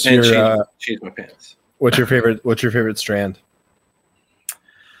 What's and your changed my pants? What's your favorite strand?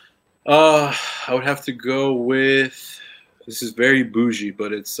 I would have to go with, this is very bougie,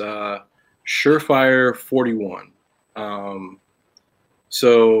 but it's Surefire 41.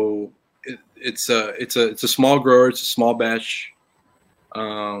 So it's a small grower. It's a small batch.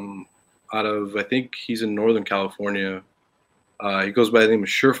 Out of, I think he's in Northern California. He goes by the name of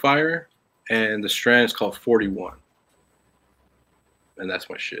Surefire, and the strand is called 41. And that's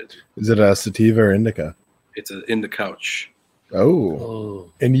my shit. Is it a sativa or indica? It's in the couch. Oh.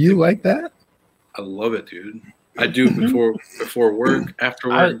 And you like that? I love it, dude. I do before work, after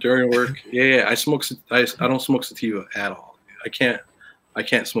work, during work. Yeah. I don't smoke sativa at all. I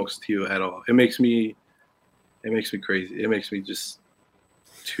can't smoke sativa at all. It makes me crazy. It makes me just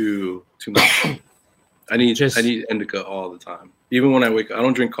too much. I need indica all the time. Even when I wake up, I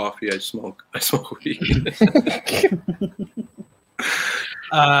don't drink coffee. I smoke weed.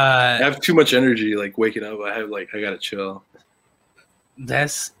 I have too much energy. Like, waking up, I gotta chill. I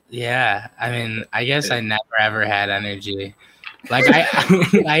mean, I guess I never ever had energy. Like,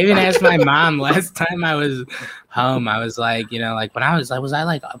 I even asked my mom last time I was home. I was like, like, when I was I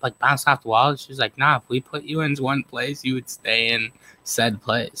like bounced off the wall? She was like, nah, if we put you in one place, you would stay in said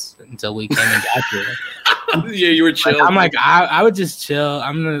place until we came and got you. Yeah, you were chill. Like, I'm like, I would just chill.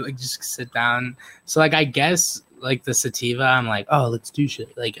 I'm gonna like just sit down. So like, I guess like the sativa, I'm like, oh, let's do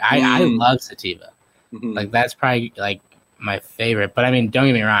shit. Like, I love sativa. Mm-hmm. Like, that's probably like my favorite. But I mean, don't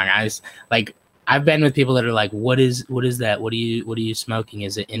get me wrong. I've been with people that are like, what is that? What are you smoking?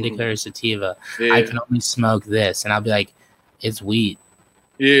 Is it indica or sativa? Yeah. I can only smoke this, and I'll be like, it's weed.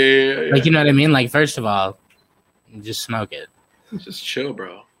 Yeah. Like, you know what I mean? Like, first of all, just smoke it. Just chill,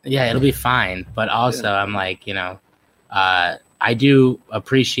 bro. Yeah, it'll be fine. But also, I'm like, I do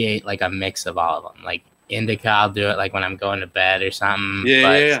appreciate like a mix of all of them. Like, indica, I'll do it like when I'm going to bed or something.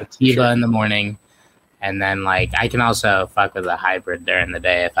 Sativa in the morning, and then like I can also fuck with a hybrid during the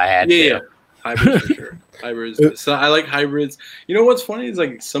day if I had to. Yeah, hybrids for sure. Hybrids. So I like hybrids. You know what's funny is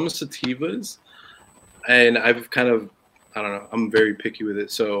like some sativas, and I've kind of, I don't know, I'm very picky with it.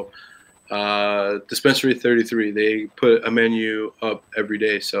 So Dispensary 33, they put a menu up every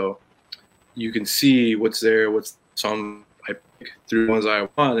day, so you can see what's there, what's on. I pick through the ones I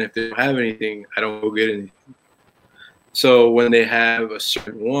want. And if they don't have anything, I don't go get anything. So when they have a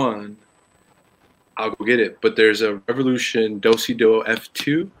certain one, I'll go get it. But there's a Revolution Do-Si-Do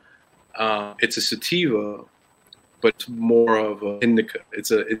F2. It's a sativa, but it's more of an indica.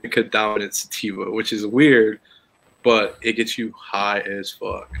 It's an indica dominant sativa, which is weird, but it gets you high as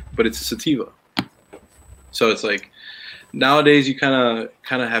fuck. But it's a sativa. So it's like, nowadays you kind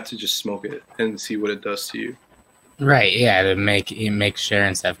of have to just smoke it and see what it does to you. Right, yeah, to make sure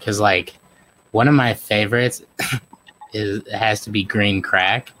and stuff. Because like, one of my favorites has to be green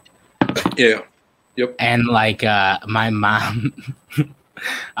crack. Yeah. Yep. And like my mom,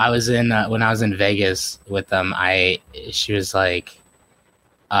 I was in when I was in Vegas with them. She was like,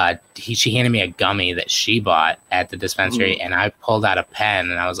 she handed me a gummy that she bought at the dispensary, and I pulled out a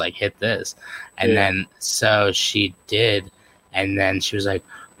pen and I was like, hit this, and then so she did, and then she was like,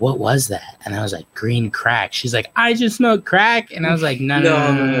 what was that? And I was like, green crack. She's like, I just smoked crack, and I was like, no,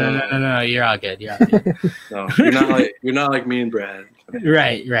 you're all good. No, you're not like me and Brad.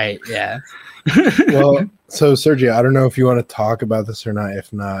 Right, yeah. Well, so Sergio, I don't know if you want to talk about this or not.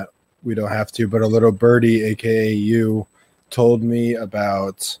 If not, we don't have to. But a little birdie, aka you, told me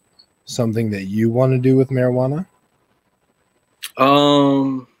about something that you want to do with marijuana.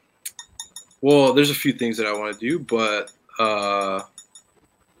 Well, there's a few things that I want to do, but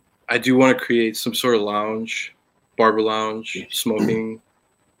I do want to create some sort of lounge, Barber lounge, smoking.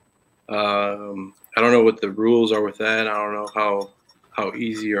 I don't know what the rules are with that. I don't know how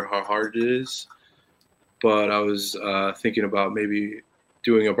easy or how hard it is, but I was thinking about maybe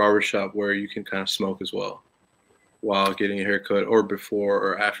doing a barbershop where you can kind of smoke as well. while getting a haircut, or before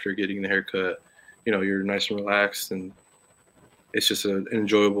or after getting the haircut. You know, you're nice and relaxed, and it's just an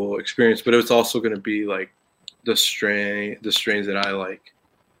enjoyable experience. But it's also going to be like the strains that I like.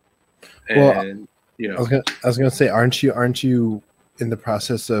 And you know, I was gonna say, aren't you in the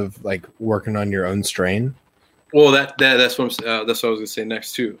process of like working on your own strain? Well, that's what I was gonna say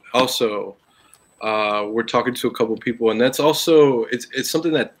next too. Also, we're talking to a couple of people, and that's also it's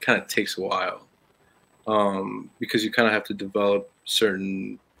something that kind of takes a while, because you kind of have to develop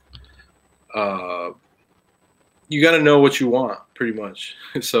certain. You got to know what you want, pretty much.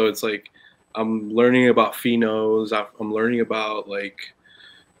 So it's like I'm learning about phenos. I'm learning about like,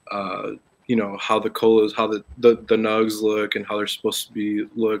 you know, how the colas, how the nugs look, and how they're supposed to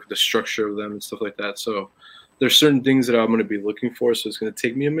look, the structure of them, and stuff like that. So there's certain things that I'm going to be looking for. So it's going to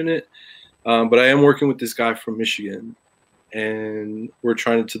take me a minute. But I am working with this guy from Michigan, and we're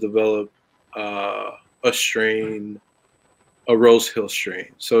trying to develop a strain, a Rose Hill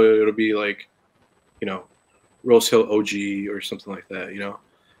strain. So it'll be like, you know, Rose Hill OG or something like that, you know.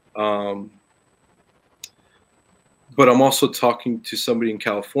 But I'm also talking to somebody in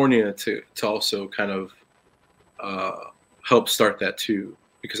California to also kind of help start that too,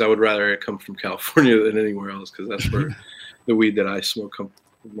 because I would rather it come from California than anywhere else, because that's where the weed that I smoke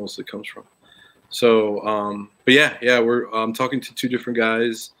mostly comes from. So, but yeah, I'm talking to two different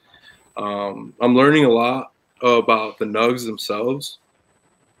guys. I'm learning a lot about the nugs themselves.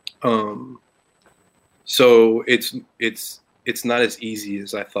 So it's not as easy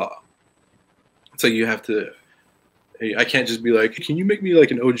as I thought. So you have to. I can't just be like, can you make me like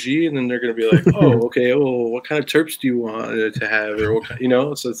an OG? And then they're gonna be like, oh, okay. Well, what kind of terps do you want it to have, or what kind, you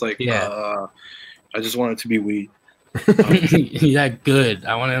know? So it's like, I just want it to be weed. Yeah, good.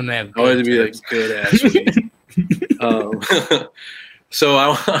 I want him to have. I want it to be like good ass weed.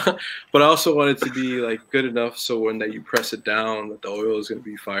 But I also want it to be like good enough so when that you press it down, that the oil is gonna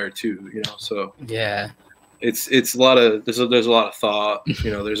be fire too, you know. So yeah, it's a lot of there's a lot of thought,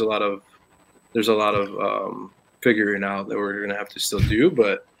 you know. There's a lot of figuring out that we're gonna have to still do,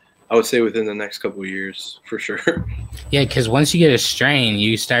 but I would say within the next couple of years for sure. Yeah, because once you get a strain,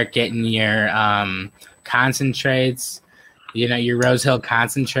 you start getting your concentrates. You know, your Rose Hill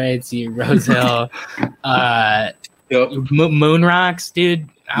concentrates, your Rose Hill moon rocks, dude.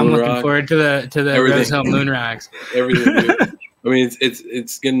 I'm looking forward to the Rose Hill moon rocks. Everything, dude. I mean,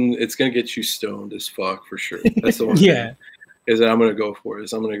 it's gonna get you stoned as fuck for sure. That's the one thing is that I'm gonna go for. I'm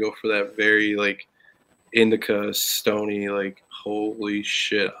gonna go for that very like indica stony, like holy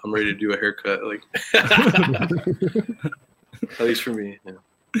shit, I'm ready to do a haircut, like at least for me. Yeah.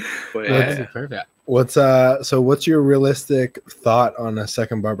 But yeah, perfect. What's your realistic thought on a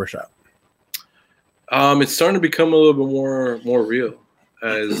second barbershop? It's starting to become a little bit more real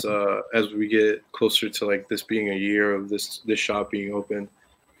as we get closer to like this being a year of this shop being open,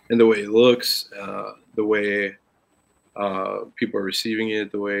 and the way it looks, the way people are receiving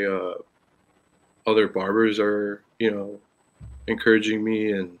it, the way other barbers are, you know, encouraging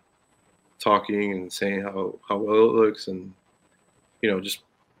me and talking and saying how well it looks, and you know, just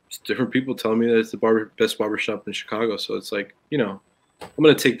different people telling me that it's the best barbershop in Chicago. So it's like, you know, I'm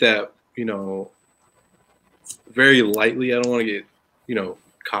gonna take that, you know, very lightly. I don't want to get, you know,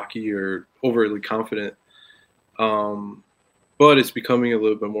 cocky or overly confident, but it's becoming a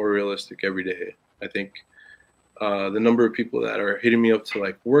little bit more realistic every day. I think the number of people that are hitting me up to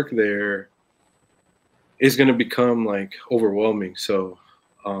like work there is going to become like overwhelming. So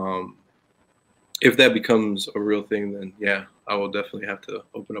if that becomes a real thing, then yeah, I will definitely have to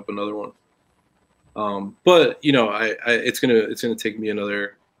open up another one. But you know, it's gonna take me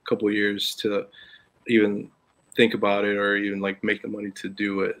another couple of years to even think about it, or even like make the money to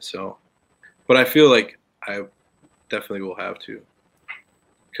do it. So, but I feel like I definitely will have to,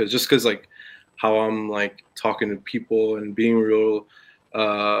 because like how I'm like talking to people and being real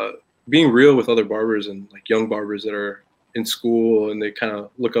with other barbers and like young barbers that are in school, and they kind of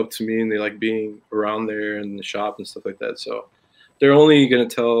look up to me and they like being around there in the shop and stuff like that. So they're only going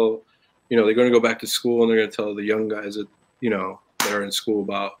to tell, you know, they're going to go back to school and they're going to tell the young guys that, you know, that are in school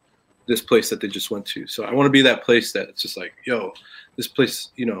about this place that they just went to. So I want to be that place that it's just like, yo, this place,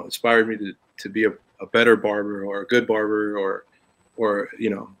 you know, inspired me to be a better barber, or a good barber, or, you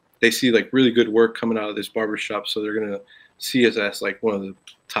know, they see like really good work coming out of this barbershop. So they're going to see us as like one of the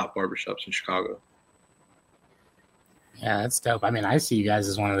top barbershops in Chicago. Yeah, that's dope. I mean, I see you guys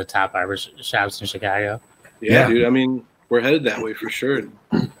as one of the top barbershops in Chicago. Yeah, dude. I mean, we're headed that way for sure.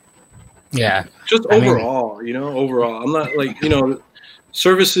 Yeah. Just overall, you know, overall. I'm not like, you know,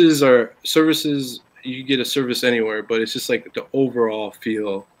 services, you get a service anywhere, but it's just like the overall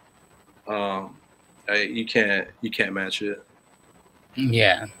feel. I You can't match it.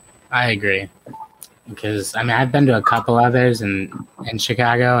 Yeah, I agree. Because I mean, I've been to a couple others in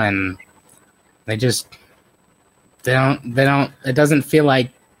Chicago, and they don't. It doesn't feel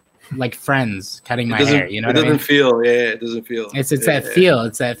like friends cutting my hair. You know what I mean? It doesn't feel. Yeah, it doesn't feel. It's that feel.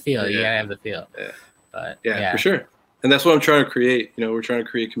 It's that feel. Yeah. You gotta have the feel. Yeah. But yeah, for sure. And that's what I'm trying to create. You know, we're trying to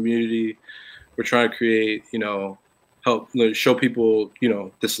create community. We're trying to create, help show people,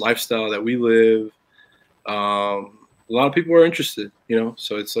 this lifestyle that we live. A lot of people are interested,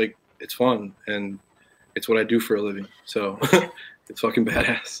 so it's like, it's fun, and it's what I do for a living. So it's fucking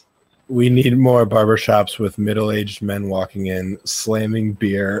badass. We need more barbershops with middle-aged men walking in, slamming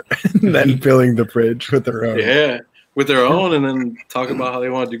beer, and then filling the fridge with their own. Yeah, with their own, and then talk about how they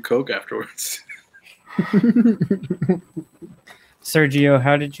want to do coke afterwards. Sergio,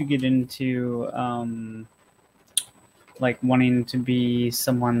 how did you get into wanting to be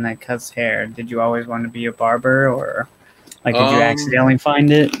someone that cuts hair? Did you always want to be a barber, or did you accidentally find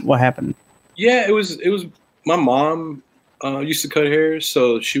it? What happened? Yeah, it was my mom used to cut hair,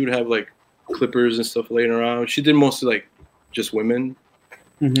 so she would have clippers and stuff laying around. She did mostly just women,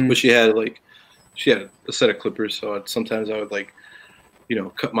 but she had a set of clippers, so sometimes I would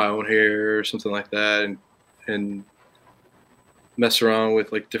cut my own hair or something like that, and mess around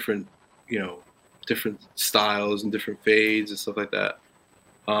with different styles and different fades and stuff like that.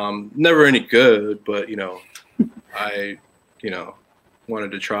 Never any good, but I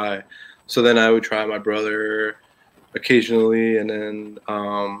wanted to try. So then I would try my brother occasionally, and then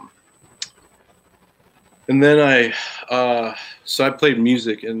I played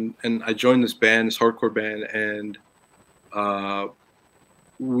music, and I joined this hardcore band, and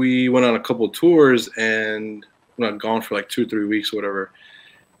we went on a couple of tours, and I'm gone for 2 or 3 weeks or whatever.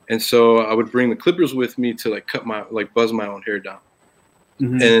 And so I would bring the clippers with me to cut my buzz my own hair down.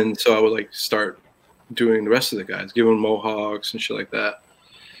 And so I would start doing the rest of the guys, give them mohawks and shit like that.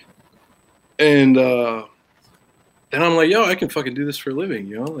 And then I'm like, yo, I can fucking do this for a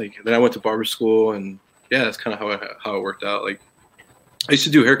living, Then I went to barber school, and yeah, that's kind of how it worked out. I used to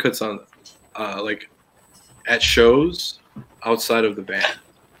do haircuts on at shows outside of the band.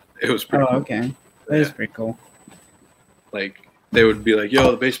 It was pretty cool. Okay. That is pretty cool. They would be like,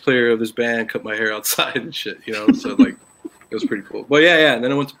 yo, the bass player of this band cut my hair outside and shit, So it was pretty cool. But yeah. And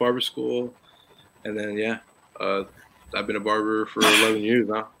then I went to barber school, and then I've been a barber for 11 years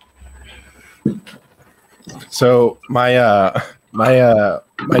now. So my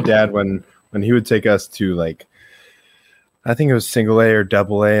dad, when he would take us to I think it was single A or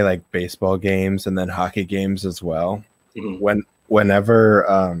double A, baseball games and then hockey games as well. Whenever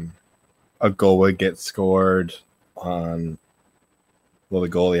a goal would get scored on, the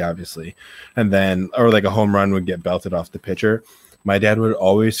goalie obviously, and then or a home run would get belted off the pitcher, my dad would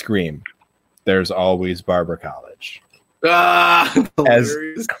always scream, "There's always Barber College." Okay,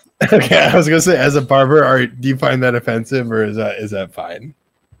 I was gonna say, as a barber, do you find that offensive, or is that fine?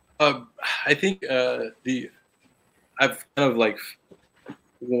 I think I've kind of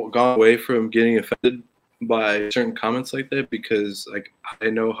gone away from getting offended by certain comments like that, because I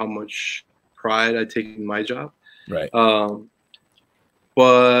know how much pride I take in my job. Right.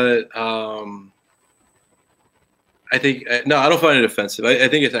 But I think I don't find it offensive. I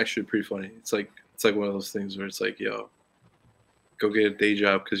think it's actually pretty funny. It's like one of those things where it's yo, go get a day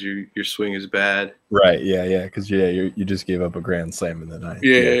job because your swing is bad. Right. Yeah. Because you just gave up a grand slam in the night.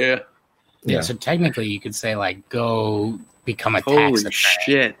 Yeah. So technically, you could say go become a tax Holy attorney.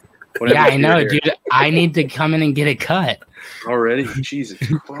 shit! Yeah, I know, dude. I need to come in and get a cut already. Jesus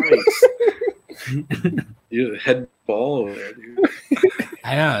Christ! You head ball over there, dude.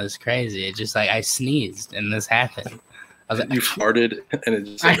 I know, it's crazy. It just I sneezed and this happened. I was like, you farted and it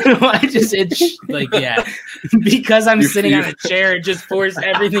just. I know. Yeah, because I'm sitting on a chair, it just forced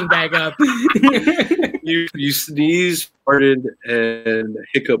everything back up. You sneezed, farted, and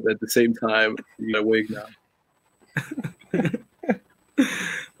hiccup at the same time. You got a wig now.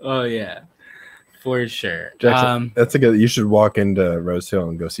 Oh yeah, for sure. Jackson, that's a good. You should walk into Rose Hill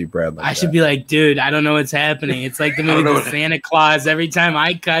and go see Brad. I should be like, dude, I don't know what's happening. It's like the movie The Santa Claus. Every time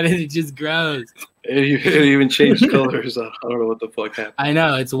I cut it, it just grows. It even changed colors. I don't know what the fuck happened. I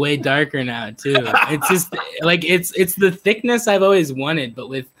know, it's way darker now too. It's just it's the thickness I've always wanted, but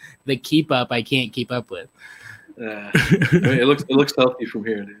with the keep up, I can't keep up with. It looks healthy from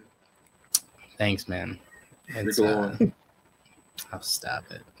here, dude. Thanks, man. I'll stop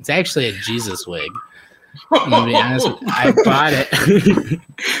it. It's actually a Jesus wig. I'm gonna be honest. I bought it.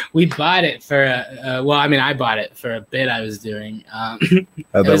 We bought it for I bought it for a bit I was doing. It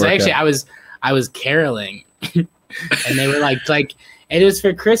was actually I was caroling, and they were like, It was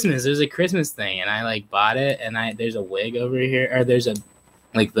for Christmas. It was a Christmas thing, and I like bought it. And there's a wig over here, or there's a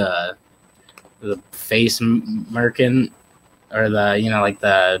like the face merkin, or the like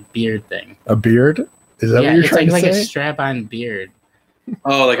the beard thing. A beard? Is that what you're trying to say? It's like a strap-on beard.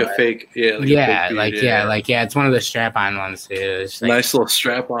 Oh, like a fake, yeah. Like yeah, a fake beard, it's one of the strap-on ones too. It's like, nice little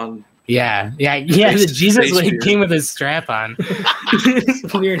strap-on. Yeah. The Jesus wig came with a strap-on.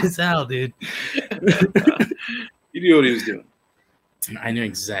 It's weird as hell, dude. You knew what he was doing. I knew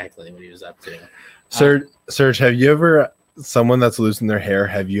exactly what he was up to. Serge, have you ever, someone that's losing their hair,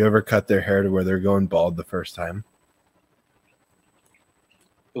 have you ever cut their hair to where they're going bald the first time?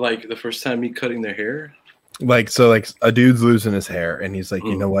 Like the first time me cutting their hair? Like a dude's losing his hair and he's like,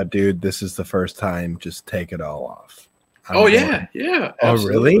 you know what, dude, this is the first time, just take it all off. Yeah. Oh,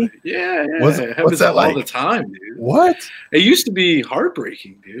 really? Yeah. What's that like? All the time, dude. What? It used to be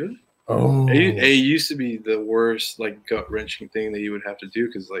heartbreaking, dude. Oh. It used to be the worst, like, gut-wrenching thing that you would have to do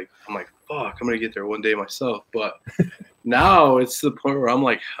because, like, I'm like, fuck, I'm gonna get there one day myself. But now it's to the point where I'm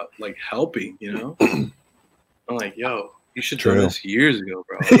like helping, you know? I'm like, yo, you should have done this years ago,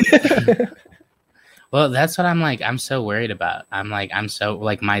 bro. Well, that's what I'm like. I'm so worried about. I'm so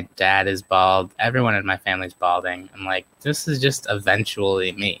my dad is bald. Everyone in my family's balding. I'm like, this is just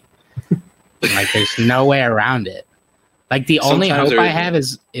eventually me. Like, there's no way around it. Like, the only hope I have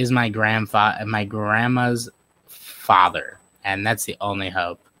is my grandma's father, and that's the only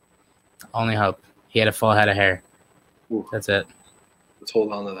hope. Only hope. He had a full head of hair. Ooh. That's it. Let's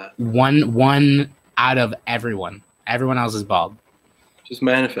hold on to that. One out of everyone. Everyone else is bald. Just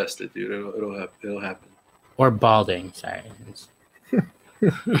manifest it, dude. It'll happen. Or balding, sorry.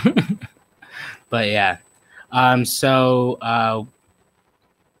 But yeah.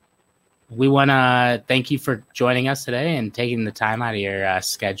 We want to thank you for joining us today and taking the time out of your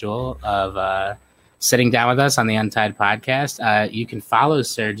schedule of sitting down with us on the Untied podcast. You can follow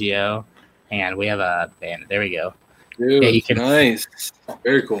Sergio. Hang on, we have a band. There we go. Dude, you can. Nice.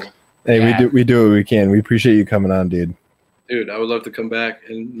 Very cool. Hey, yeah. we do what we can. We appreciate you coming on, dude. Dude, I would love to come back,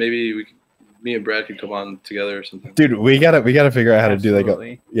 and maybe me and Brad could come on together or something. Dude, we gotta figure out how to do we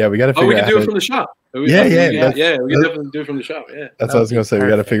gotta figure out. We can do it from the shop. We can definitely do it from the shop. Yeah, that's what I was gonna say. Perfect. We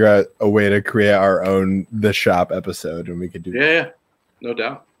gotta figure out a way to create our own The Shop episode, and we could do. Yeah, no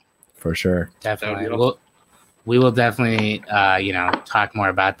doubt. For sure, definitely. We will definitely, talk more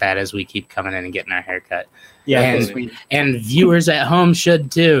about that as we keep coming in and getting our haircut. Yeah, and viewers at home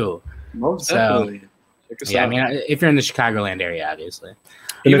should too. Most definitely. Yeah, I mean, if you're in the Chicagoland area, obviously.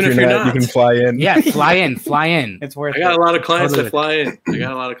 Even if you're not, you can fly in. Yeah, fly in. It's worth it. I got a lot of clients that fly in.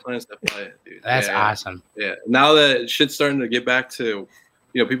 Dude. That's awesome. Yeah. Now that shit's starting to get back to,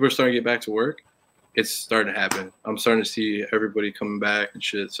 people are starting to get back to work, it's starting to happen. I'm starting to see everybody coming back and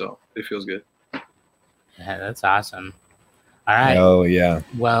shit, so it feels good. Yeah, that's awesome. All right. Oh, yeah.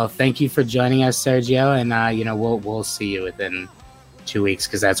 Well, thank you for joining us, Sergio, and we'll see you within 2 weeks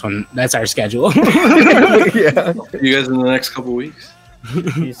because that's our schedule. Yeah. You guys in the next couple weeks.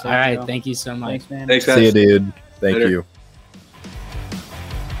 All right. Thank you so much. Thanks, man. Thanks, guys. See you, dude. Thank Later. you.